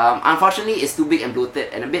 Unfortunately, it's too big and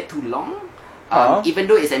bloated and a bit too long. Even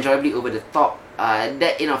though it's enjoyably over the top,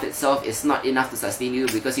 that in of itself is not enough to sustain you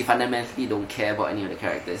because you fundamentally don't care about any of the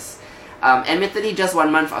characters. Admittedly, just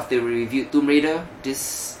 1 month after we reviewed Tomb Raider,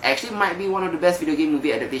 this actually might be one of the best video game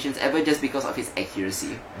movie adaptations ever just because of its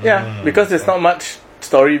accuracy. Because there's not much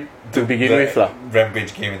story to begin with lah.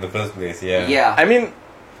 Rampage came in the first place, I mean,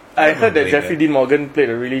 I heard that Jeffrey Dean Morgan played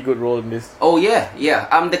a really good role in this. Oh yeah.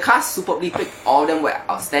 The cast superbly picked. All of them were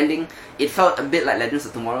outstanding. It felt a bit like Legends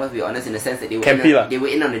of Tomorrow, to be honest, in the sense that they were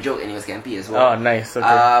in on the joke and it was campy as well. Oh, nice.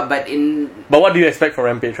 Okay. But what do you expect from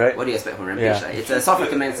Rampage, right? What do you expect from Rampage? It's a soft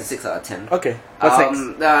recommend. It's a 6 out of 10. Okay. What's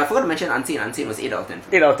next? I forgot to mention Unseen. Unseen was 8 out of 10.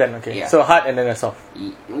 8 out of 10. Okay. So hard and then a soft.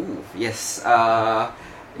 Ooh, yes.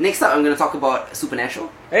 Next up, I'm going to talk about Supernatural.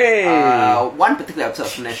 Hey! One particular episode of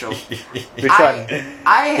Supernatural. Which one?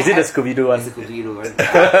 Is it the Scooby-Doo one? It's the Scooby-Doo one.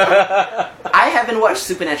 I haven't watched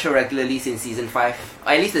Supernatural regularly since season 5,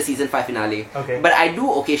 or at least the season 5 finale. But I do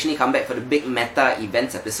occasionally come back for the big meta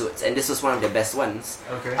events episodes, and this was one of the best ones.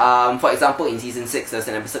 For example, in season 6, there's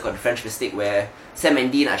an episode called The French Mistake where Sam and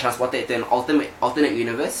Dean are transported to an alternate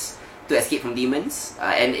universe to escape from demons.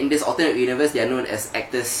 And in this alternate universe, they are known as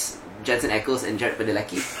actors Jensen Ackles and Jared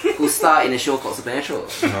Padalecki, who star in a show called Supernatural.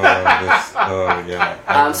 So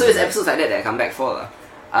it's episodes like that I come back for.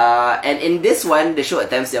 And in this one, the show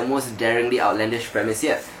attempts their most daringly outlandish premise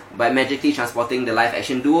yet, by magically transporting the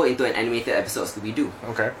live-action duo into an animated episode of Scooby-Doo.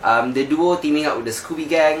 The duo teaming up with the Scooby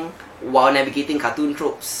Gang while navigating cartoon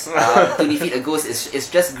tropes to defeat a ghost is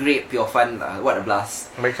just great, pure fun. What a blast.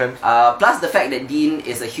 Makes sense. Plus the fact that Dean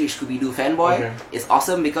is a huge Scooby-Doo fanboy is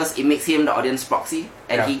awesome because it makes him the audience proxy,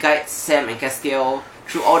 and he guides Sam and Castiel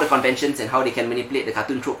through all the conventions and how they can manipulate the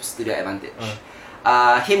cartoon tropes to their advantage.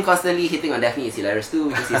 Him constantly hitting on Daphne is hilarious too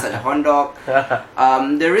because he's such a horn dog.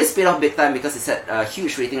 The risk paid off big time because it set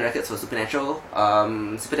huge rating records for Supernatural.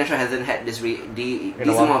 Supernatural hasn't had this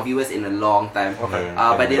amount of viewers in a long time.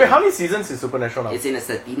 But wait, how many seasons is Supernatural now? It's in its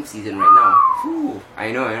 13th season right now. Whew,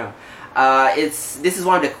 I know. This is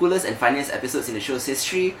one of the coolest and funniest episodes in the show's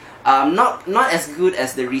history. Not as good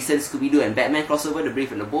as the recent Scooby-Doo and Batman crossover, The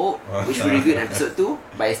Brave and the Bold, which we reviewed in episode 2,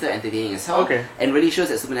 but it's still entertaining as hell. And really shows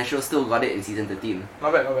that Supernatural still got it in season 13.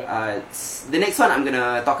 Not bad. The next one I'm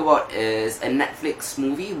gonna talk about is a Netflix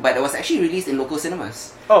movie, but it was actually released in local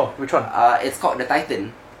cinemas. Oh, which one? It's called The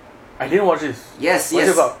Titan. I didn't watch this. What's it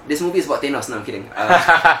about? This movie is about Thanos. No, I'm kidding.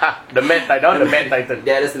 The Mad Titan.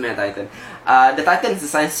 Yeah, that's the Mad Titan. The Titan is a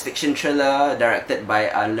science fiction thriller directed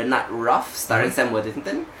by Leonard Ruff, starring Sam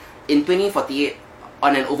Worthington. In 2048,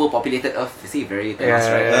 on an overpopulated Earth, you see, very Thanos,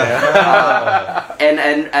 right?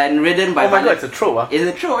 And ridden by... Oh my god, it's a trope, It's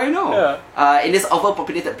a trope, I know. In this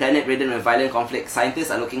overpopulated planet ridden with violent conflict, scientists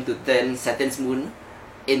are looking to turn Saturn's moon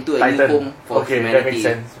into a new home for humanity. That makes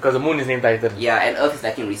sense, because the moon is named Titan. Yeah, and Earth is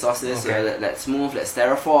lacking resources, so let's move, let's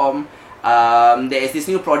terraform. There is this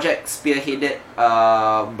new project spearheaded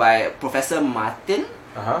by Professor Martin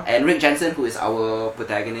and Rick Jensen, who is our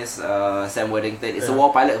protagonist, Sam Worthington. It's a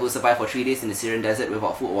war pilot who survived for 3 days in the Syrian desert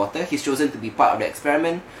without food or water. He's chosen to be part of the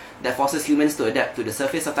experiment that forces humans to adapt to the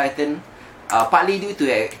surface of Titan, partly due to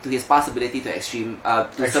his past ability to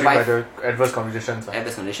survive under adverse conditions.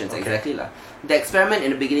 adverse conditions. Exactly lah. The experiment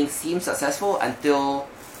in the beginning seems successful until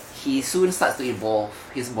he soon starts to evolve.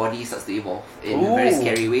 His body starts to evolve in very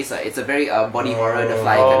scary ways. It's a very body horror, The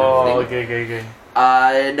Fly kind of thing. Okay.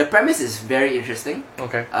 The premise is very interesting.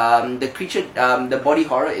 Okay. The creature, the body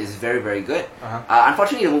horror is very, very good.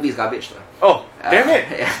 Unfortunately, the movie is garbage though. Oh, damn it!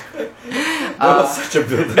 Yeah. That was such a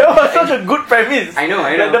build. That was such a good premise. I know.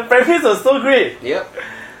 Like, the premise was so great. Yep.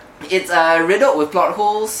 It's riddled with plot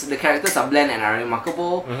holes. The characters are bland and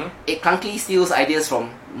unremarkable. It clunkily steals ideas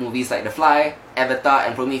from movies like The Fly, Avatar,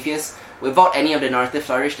 and Prometheus without any of the narrative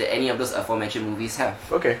flourish that any of those aforementioned movies have.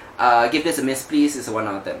 Okay. Give this a miss, please. It's a 1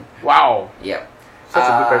 out of 10. Wow. Yep. Such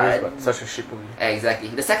a good premise, but such a shit movie. Exactly.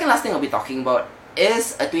 The second last thing I'll be talking about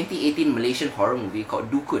is a 2018 Malaysian horror movie called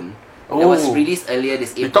Dukun. That was released earlier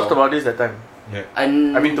this April. We talked about this that time. Yeah. I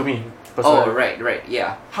mean, to me. Personally. Oh, right,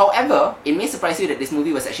 yeah. However, it may surprise you that this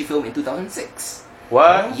movie was actually filmed in 2006.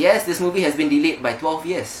 What? Yes, this movie has been delayed by 12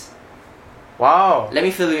 years. Wow. Let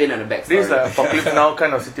me fill you in on the backstory. This is like Apocalypse Now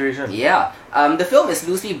kind of situation. Yeah. The film is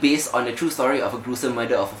loosely based on the true story of a gruesome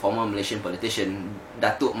murder of a former Malaysian politician,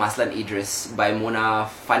 Datuk Maslan Idris, by Mona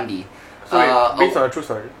Fandi. So based on a true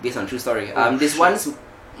story? Based on a true story. Oh, this once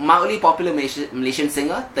mildly popular Malaysian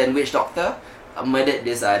singer turned witch doctor murdered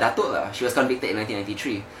this Datuk lah. She was convicted in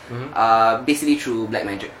 1993. Basically through black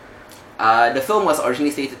magic. The film was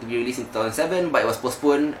originally slated to be released in 2007, but it was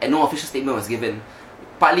postponed and no official statement was given.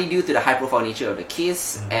 Partly due to the high-profile nature of the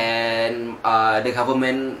case and the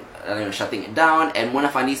government shutting it down, and Mona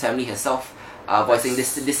Fandi's family herself voicing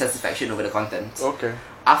dissatisfaction over the content. Okay.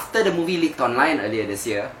 After the movie leaked online earlier this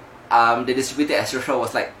year, the distributor Astro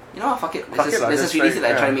was like, you know what, fuck it, let's just release it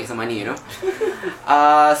and try to make some money, you know.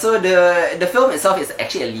 So the film itself is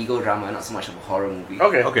actually a legal drama, not so much of a horror movie.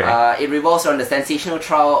 Okay. It revolves around the sensational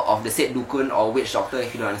trial of the said Dukun, or witch doctor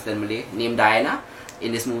if you don't understand Malay, named Diana.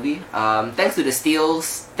 In this movie, thanks to the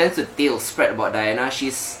tales spread about Diana,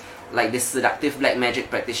 she's like this seductive black magic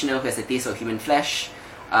practitioner who has a taste of human flesh.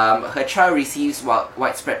 Her trial receives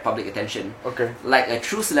widespread public attention. Okay. Like a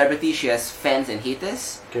true celebrity, she has fans and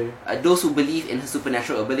haters. Okay. Those who believe in her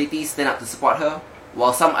supernatural abilities stand up to support her,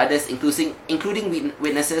 while some others, including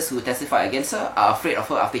witnesses who testify against her, are afraid of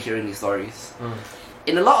her after hearing these stories.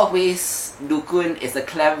 In a lot of ways, Dukun is a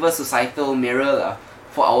clever societal mirror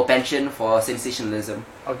for our penchant for sensationalism.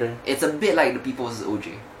 Okay. It's a bit like The People's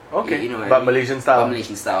OJ. Okay. You know what but I mean? Malaysian style. But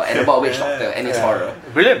Malaysian style. And about witch doctor and it's horror.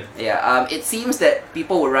 Brilliant. Yeah. It seems that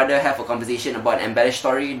people would rather have a conversation about an embellished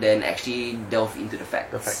story than actually delve into the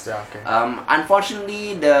facts. The facts, yeah, okay.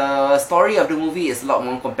 Unfortunately, the story of the movie is a lot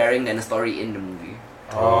more comparing than the story in the movie.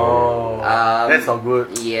 Oh, that's not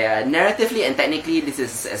good. Yeah, narratively and technically, this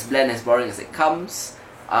is as bland as boring as it comes.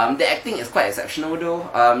 The acting is quite exceptional though.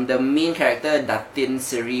 The main character, Datin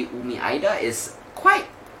Seri Umi Aida, is quite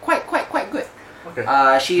good. Okay.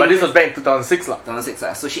 But this was back in 2006 lah.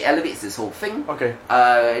 2006 so she elevates this whole thing. Okay.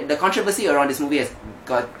 The controversy around this movie has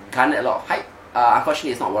garnered a lot of hype.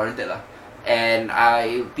 Unfortunately, it's not warranted lah. And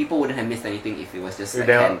people wouldn't have missed anything if it was just like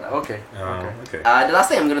canned. Okay. Okay. The last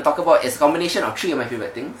thing I'm going to talk about is a combination of 3 of my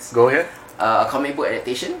favorite things. Go ahead. A comic book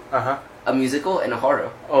adaptation, a musical, and a horror.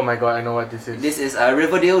 Oh my god, I know what this is. This is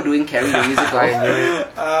Riverdale doing Carrie the musical. I knew it.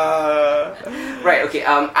 Right, okay.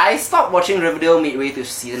 I stopped watching Riverdale midway through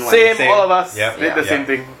season 1. Same, all of us Yep. did the same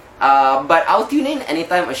thing. But I'll tune in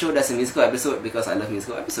anytime a show does a musical episode because I love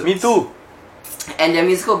musical episodes. Me too. And their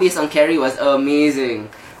musical based on Carrie was amazing.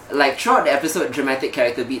 Like throughout the episode, dramatic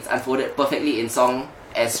character beats unfolded perfectly in song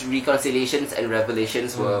as reconciliations and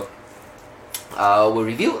revelations were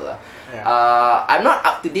revealed. Yeah. I'm not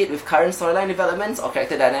up to date with current storyline developments or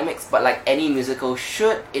character dynamics, but like any musical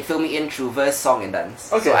should, it filled me in through verse, song, and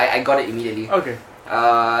dance. Okay. So I got it immediately. Okay.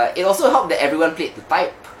 It also helped that everyone played to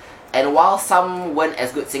type, and while some weren't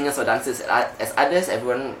as good singers or dancers as others,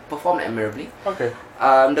 everyone performed admirably. Okay.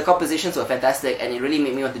 The compositions were fantastic, and it really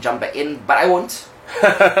made me want to jump back in, but I won't.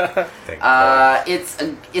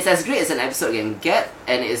 It's as great as an episode can get,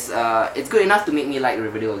 and it's good enough to make me like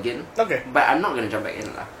Riverdale again. Okay. But I'm not gonna jump back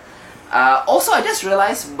in lah. Also, I just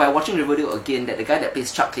realized by watching Riverdale again that the guy that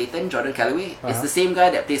plays Chuck Clayton, Jordan Calloway, is the same guy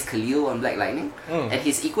that plays Khalil on Black Lightning, and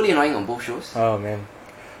he's equally annoying on both shows. Oh man.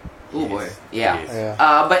 Oh boy, yeah. He is.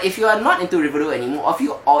 Yeah. But if you are not into Riverdale anymore,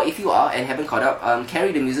 or if you are and haven't caught up,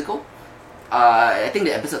 Carrie the musical. I think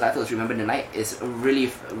the episode title is "Remember the Night" is a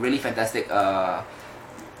really fantastic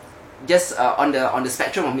just on the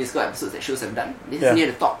spectrum of musical episodes that shows have done, this Yeah. is near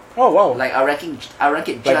the top. Oh wow. Like I rank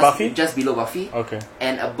it Like Buffy? just below Buffy Okay.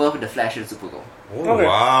 and above the Flash and Supergirl. Oh, Okay.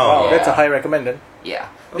 wow. That's a Yeah. high recommend then. Yeah,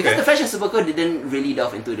 because Okay. the Flash and Supergirl didn't really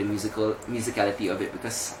delve into the musicality of it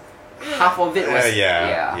because half of it was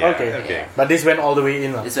Yeah. Okay. Okay. But this went all the way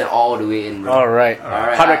in. This went all the way in. Bro. Alright.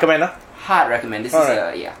 Alright. Hard recommend, huh? Hard recommend. This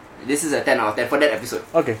Alright. is this is a 10 out of 10 for that episode.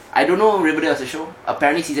 Okay. I don't know Riverdale as a show.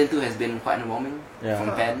 Apparently season 2 has been quite underwhelming Yeah.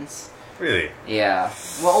 from fans. Really? Yeah.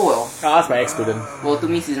 Well, oh well. I'll ask my ex-student Well, to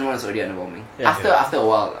me season 1 is already underwhelming. Yeah. After a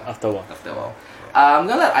while. after a while. After a while. I'm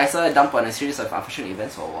gonna let Isa dump on a series of unfortunate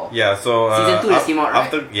events for a while. Yeah, so Season 2 just came out,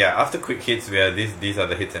 right? after quick hits, these are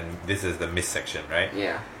the hits and this is the miss section, right?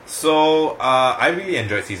 Yeah. So I really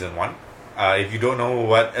enjoyed season 1. If you don't know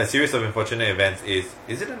what a series of unfortunate events is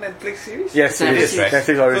it a Netflix series? Yes, It's it Netflix, is. right?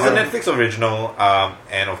 Netflix So original. it's a Netflix original,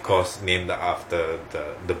 and of course named after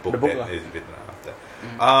the book The book that lah. is written after.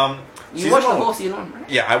 You Season watched the 1 whole season 1, right?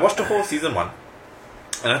 Yeah, I watched the whole season 1,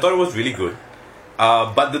 and I thought it was really good.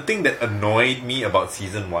 But the thing that annoyed me about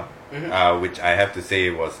season 1, which I have to say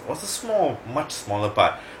was a much smaller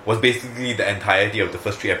part, was basically the entirety of the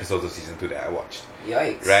first 3 episodes of season 2 that I watched.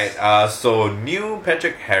 Yikes. Right? So Neil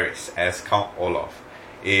Patrick Harris as Count Olaf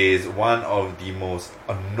is one of the most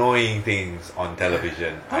annoying things on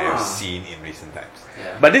television I have seen in recent times.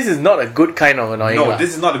 Yeah. But this is not a good kind of annoying. No, lah.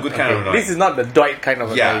 this is not a good kind of annoying. This is not the Dwight kind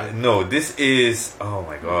of Yeah, annoying. no, this is. Oh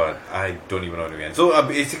my god, I don't even know what to begin. So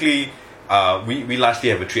basically, we largely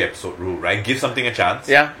have a 3-episode rule, right? Give something a chance.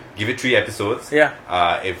 Yeah. Give it 3 episodes. Yeah.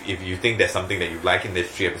 If you think there's something that you like in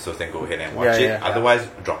these 3 episodes, then go ahead and watch Yeah, it. yeah. Otherwise,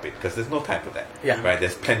 drop it because there's no time for that. Yeah. Right.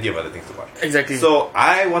 There's plenty of other things to watch. Exactly. So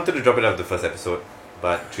I wanted to drop it after the first episode,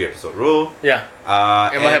 but 3-episode rule. Yeah.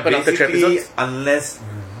 And what happened after 3 basically, episodes? unless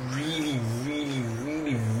you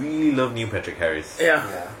really love Neil Patrick Harris, Yeah.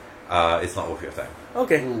 it's not worth your time.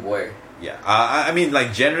 Okay. Oh boy. Yeah, I mean,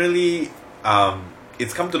 like generally,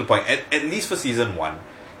 it's come to the point. At least for season 1,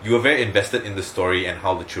 you were very invested in the story and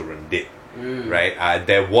how the children did. Right,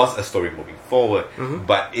 there was a story moving forward,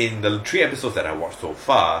 but in the 3 episodes that I watched so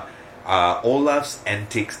far, Olaf's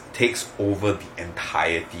antics takes over the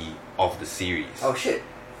entirety of the series. Oh shit.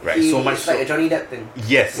 Right, so much It's like so- a Johnny Depp thing.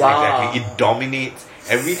 Yes, Wow. exactly. It dominates.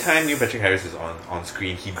 Every time Neil Patrick Harris is on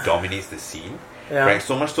screen, he dominates the scene. Yeah. Right,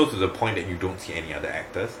 so much so to the point that you don't see any other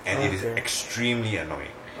actors, and it is Okay. extremely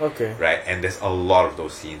annoying. Okay. Right, and there's a lot of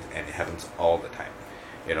those scenes, and it happens all the time.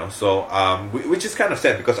 You know, so which is kind of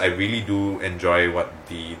sad because I really do enjoy what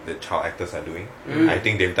the child actors are doing. I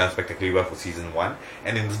think they've done spectacularly well for season 1,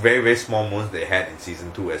 and in the very small moments they had in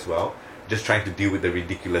season 2 as well. Just trying to deal with the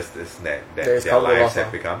ridiculousness that There's their Count lives Olaf, have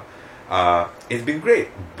huh? become. It's been great,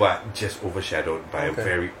 but just overshadowed by a Okay.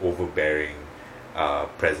 very overbearing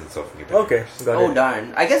presence of Neil Patrick Okay. Harris. Got Oh it.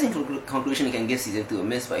 darn. I guess in conclusion you can give season 2 a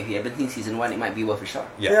miss, but if you haven't seen season 1 it might be worth a shot.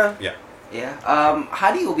 Yeah, Yeah. yeah. Yeah.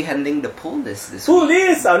 Hadi will be handling the poll this Full week.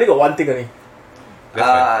 list. I only got one thing only.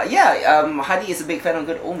 That's right. Hadi is a big fan of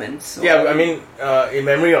Good Omens. So Yeah, I mean, in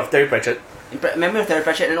memory of Terry Pratchett, in memory of Terry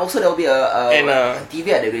Pratchett, and also there will be And, a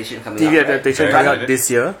TV adaptation coming TV out. right? adaptation Right. coming Right. out this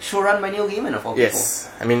year. Showrun by Neil Gaiman of all Yes,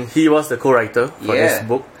 I mean he was the co-writer for Yeah. this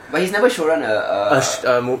book, But he's never showrun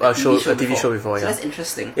a TV show before. So Yeah, that's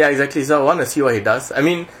interesting. yeah, exactly. So I want to see what he does. I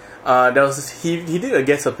mean, there was he did a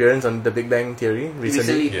guest appearance on The Big Bang Theory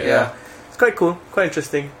recently. Yeah. Yeah. It's quite cool, quite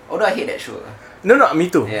interesting. Although I hate that show. No, me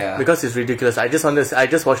too. Yeah. Because it's ridiculous. I just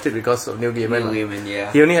watched it because of Neil Gaiman. Neil lah. Gaiman,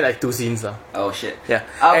 yeah. He only had like 2 scenes lah. Oh shit. Yeah.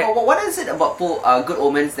 And- But what is it about Good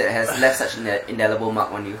Omens that has left such an indelible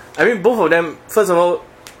mark on you? I mean, both of them. First of all,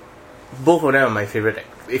 both of them are my favorite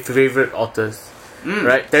authors.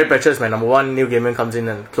 Right, Terry Pratchett is my number 1. Neil Gaiman comes in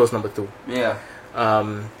and close number 2. Yeah.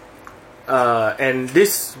 And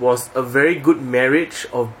this was a very good marriage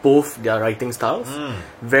of both their writing styles,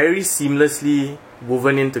 very seamlessly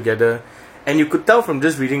woven in together, and you could tell from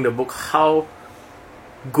just reading the book how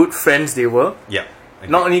good friends they were. Yeah.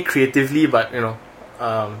 Not only creatively, but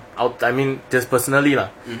just personally lah.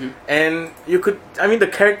 And you could, the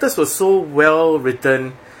characters were so well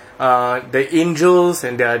written. The angels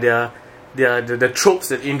and the tropes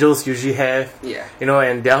that angels usually have, Yeah.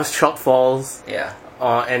 and their shortfalls, Yeah.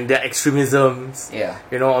 and their extremisms, Yeah.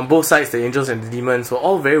 on both sides, the angels and the demons were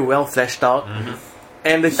all very well fleshed out.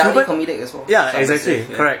 And the Darkly human, comedic as well. yeah, Some would exactly, say,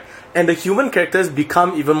 yeah. correct. And the human characters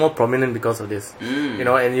become even more prominent because of this.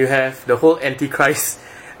 And you have the whole Antichrist.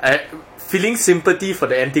 Feeling sympathy for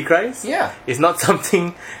the Antichrist Yeah. is not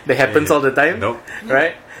something that happens all the time, Nope.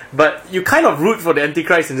 right? But you kind of root for the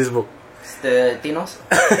Antichrist in this book. It's the Thanos.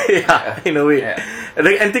 Yeah, in a way. Yeah.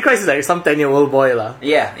 The Antichrist is like some 10-year-old boy lah,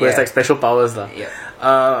 Yeah. who has like special powers lah. Yeah.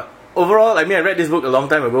 overall, I mean, I read this book a long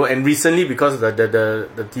time ago, and recently because the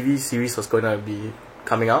TV series was going to be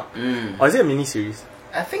coming out. Or is it a mini series?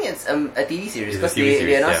 I think it's a TV series It's a because TV they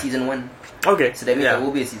series, announced yeah. season 1. Okay. So that means yeah. there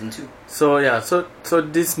will be a season 2. So yeah, so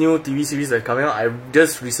this new TV series that's coming out, I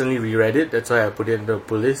just recently reread it. That's why I put it in the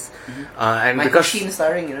pull list. And Michael because Sheen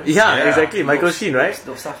starring, you know? yeah, Yeah. exactly, Michael Dope- Sheen, right?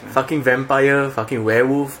 dope stuff, man. Fucking vampire, fucking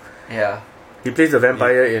werewolf. Yeah. He plays the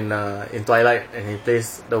vampire in Twilight, and he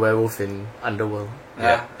plays the werewolf in Underworld.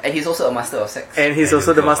 Yeah. And he's also a master of sex. And he's And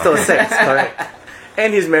also he's the a- master of sex, correct?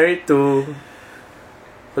 And he's married to.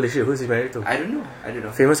 Holy shit, who's he married to? I don't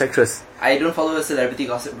know. Famous actress. I don't follow celebrity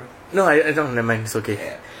gossip, bro. No, I don't. Never mind. It's okay.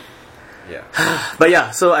 Yeah. Yeah. But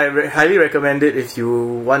yeah, so I highly recommend it if you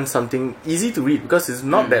want something easy to read because it's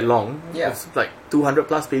not that long. Yeah. It's like 200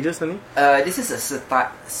 plus pages only. This is a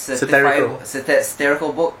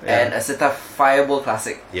satirical book Yeah. and a certifiable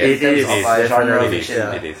classic. Yes, It is, of genre definitely. It is. fiction.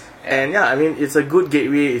 Yeah. It is. And yeah, I mean, it's a good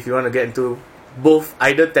gateway if you want to get into both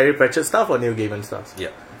either Terry Pratchett stuff or Neil Gaiman stuff. Yeah.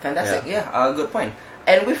 Fantastic, yeah, good point.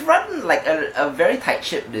 And we've run like a very tight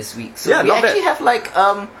ship this week, so Yeah, we not actually bad. have like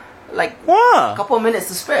a Wow! couple of minutes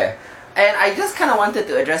to spare. And I just kind of wanted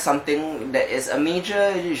to address something that is a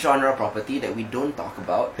major genre property that we don't talk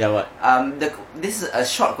about. Yeah, what? This is a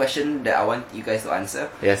short question that I want you guys to answer.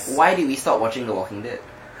 Yes. Why did we stop watching The Walking Dead?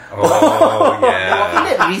 Oh, The Walking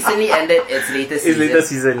yeah. Dead recently ended its latest season. latest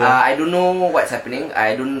season, yeah. I don't know what's happening.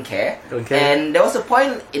 I don't care. Don't care. And there was a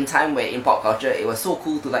point in time where in pop culture it was so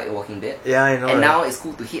cool to like The Walking Dead. Yeah, I know. And right? now it's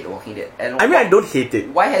cool to hate The Walking Dead. And I mean, I don't hate it.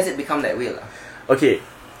 why has it become that way, lah? Okay,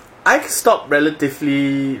 I stopped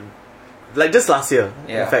relatively, like just last year,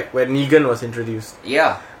 Yeah. in fact, when Negan was introduced,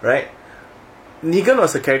 Yeah. right? Negan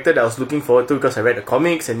was a character that I was looking forward to because I read the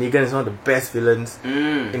comics, and Negan is one of the best villains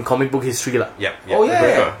in comic book history, lah. Yeah. Oh, yeah, for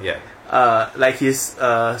yeah. sure. Yeah. Like his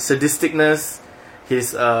sadisticness,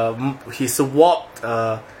 his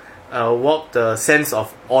warped sense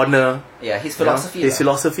of honor. Yeah, his you know? philosophy. His lah.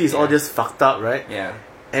 philosophy is all Yeah. just fucked up, right? Yeah.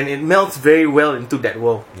 And it melts very well into that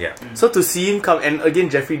world. Yeah. So to see him come, and again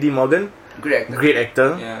Jeffrey D. Morgan, Great actor. great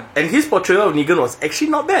actor, Yeah. and his portrayal of Negan was actually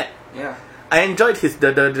not bad. Yeah. I enjoyed his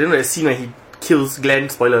the scene where he kills Glenn.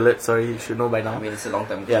 Spoiler alert, sorry, you should know by now. I mean, it's a long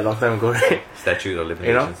time ago. Yeah, long time ago, right? Statute of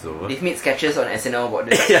You know? limitations is over. They've made sketches on SNL about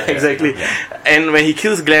this. Yeah, exactly. And when he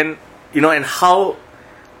kills Glenn, you know, and how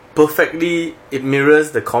perfectly it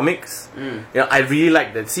mirrors the comics. You know, I really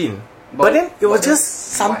liked that scene. But then it was but just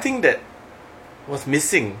then- something that was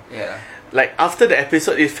missing. Yeah. Like after the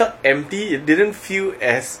episode, it felt empty. It didn't feel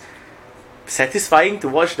as satisfying to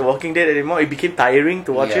watch The Walking Dead anymore. It became tiring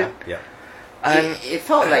to watch Yeah. it. Yeah. And It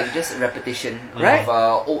felt like just a repetition Right.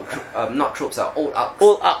 of not tropes, old arcs.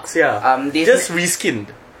 old arcs, yeah. They just reskinned.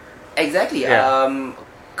 Exactly. Yeah.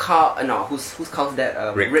 Carl, no, who's Carl's dad?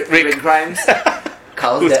 Rick. Rick Grimes.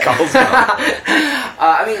 Carl's Who's dad. Carl's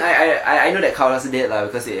I mean, I know that Carl's dead lah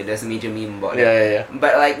because there's a major meme about it. Yeah.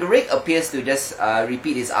 But like Rick appears to just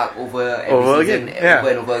repeat his arc over every Over season, again, yeah. over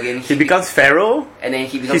and over again. He becomes feral. and then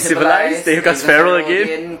he becomes he's civilized, then he becomes feral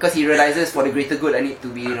again. because he realizes for the greater good I need to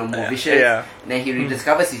be more vicious. Yeah. And then he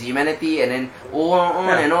rediscovers his humanity, and then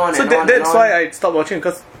on and on So and on. that's and on. why I stopped watching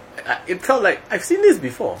because it felt like I've seen this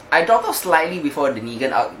before. I dropped off slightly before the Negan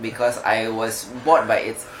arc because I was bored by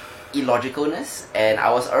its illogicalness and I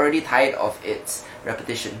was already tired of its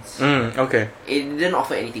repetitions. Okay. It didn't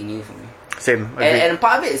offer anything new for me. Same. Agreed. And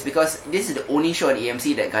part of it is because this is the only show on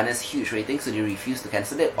AMC that garners huge ratings, so they refuse to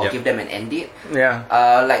cancel it or Yep. give them an end date. yeah.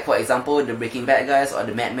 Like for example, the Breaking Bad guys or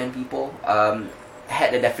the Mad Men people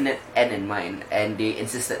had a definite end in mind and they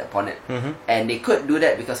insisted upon it. And they could do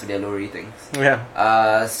that because of their low ratings. Yeah.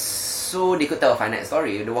 So they could tell a finite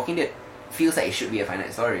story. The Walking Dead feels like it should be a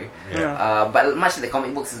finite story. Yeah. But much like the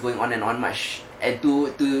comic books is going on and on much and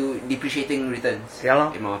to depreciating returns. Yeah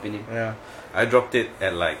lor. In my opinion. Yeah. I dropped it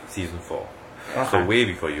at like season 4. So Okay. way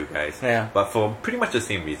before you guys. Yeah. But for pretty much the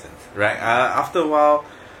same reasons, right? After a while,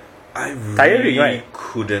 I Tiring, really right?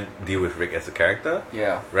 couldn't deal with Rick as a character.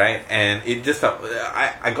 Yeah. Right? And it just felt...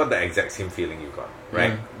 I got the exact same feeling you got,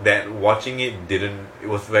 right? That watching it it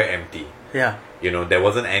was very empty. Yeah. You know, there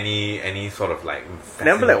wasn't any sort of like...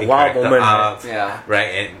 Never like fascinating wow character moment, right? arcs, Yeah. right?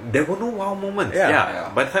 And there were no wow moments. Yeah. Yeah.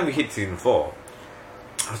 By the time we hit season 4,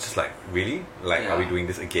 I was just like, really? Like, are we Yeah. doing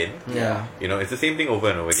this again? Yeah. You know, it's the same thing over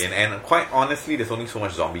and over again. And quite honestly, there's only so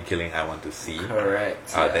much zombie killing I want to see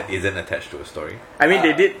Correct. that isn't attached to a story. I mean,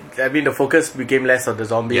 the focus became less on the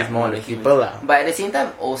zombies, Yeah. more on the humans. people lah. But at the same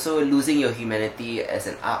time, also losing your humanity as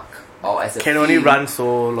an arc or as a Can only theme run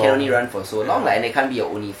so long. Can only run for so long, like, and it can't be your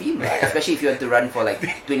only theme, like, especially if you want to run for like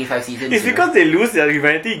 25 seasons. It's you know. because they lose their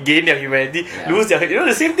humanity, gain their humanity, Yeah. lose their... You know,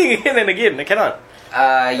 the same thing again and again. They cannot.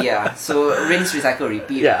 Yeah. So rinse, recycle,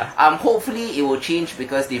 repeat. Yeah. Hopefully it will change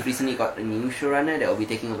because they've recently got a new showrunner that will be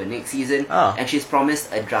taking over next season, Ah. and she's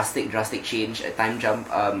promised a drastic change, a time jump,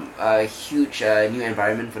 a huge new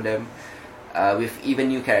environment for them. With even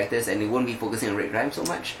new characters, and they won't be focusing on Rick Grimes so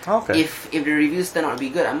much. Okay. If the reviews turn out to be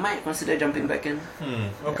good, I might consider jumping back in.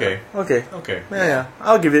 Okay. Okay. Okay. Yeah.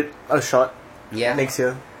 I'll give it a shot Yeah. next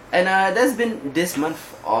year. And there's been this month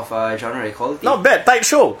of genre equality. Not bad. Tight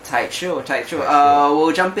show. Tight show. show.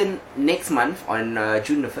 We'll jump in next month on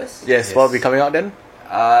June the 1st. Yes. What will be coming out then?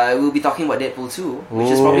 We'll be talking about Deadpool 2,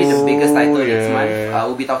 which is probably the biggest title next yeah. month.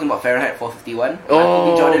 We'll be talking about Fahrenheit 451.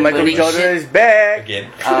 Oh, Michael B. Jordan is back.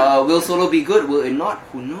 Again. Will Solo be good? Will it not?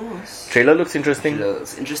 Who knows? Trailer looks interesting.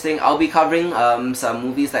 Looks interesting. I'll be covering some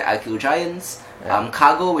movies like I Kill Giants,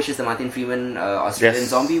 Cargo, which is the Martin Freeman Australian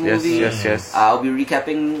zombie movie. Yes. I'll be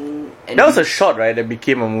recapping. That was a short, right? That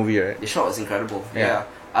became a movie, right? The shot was incredible. Yeah.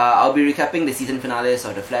 I'll be recapping the season finales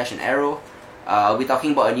of The Flash and Arrow. I'll be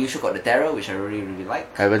talking about a new show called The Terror, which I really like.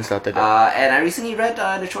 I haven't started that. And I recently read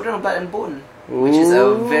The Children of Blood and Bone, which is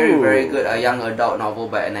a very good young adult novel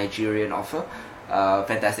by a Nigerian author.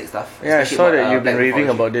 Fantastic stuff. Yeah, I especially saw that about, you've been black reading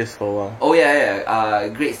mythology. about this for a while. Oh yeah.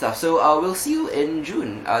 Great stuff. So we'll see you in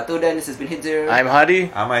June. Till then, this has been Hit Zero. I'm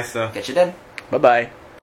Hardy. Am I, sir? Catch you then. Bye bye.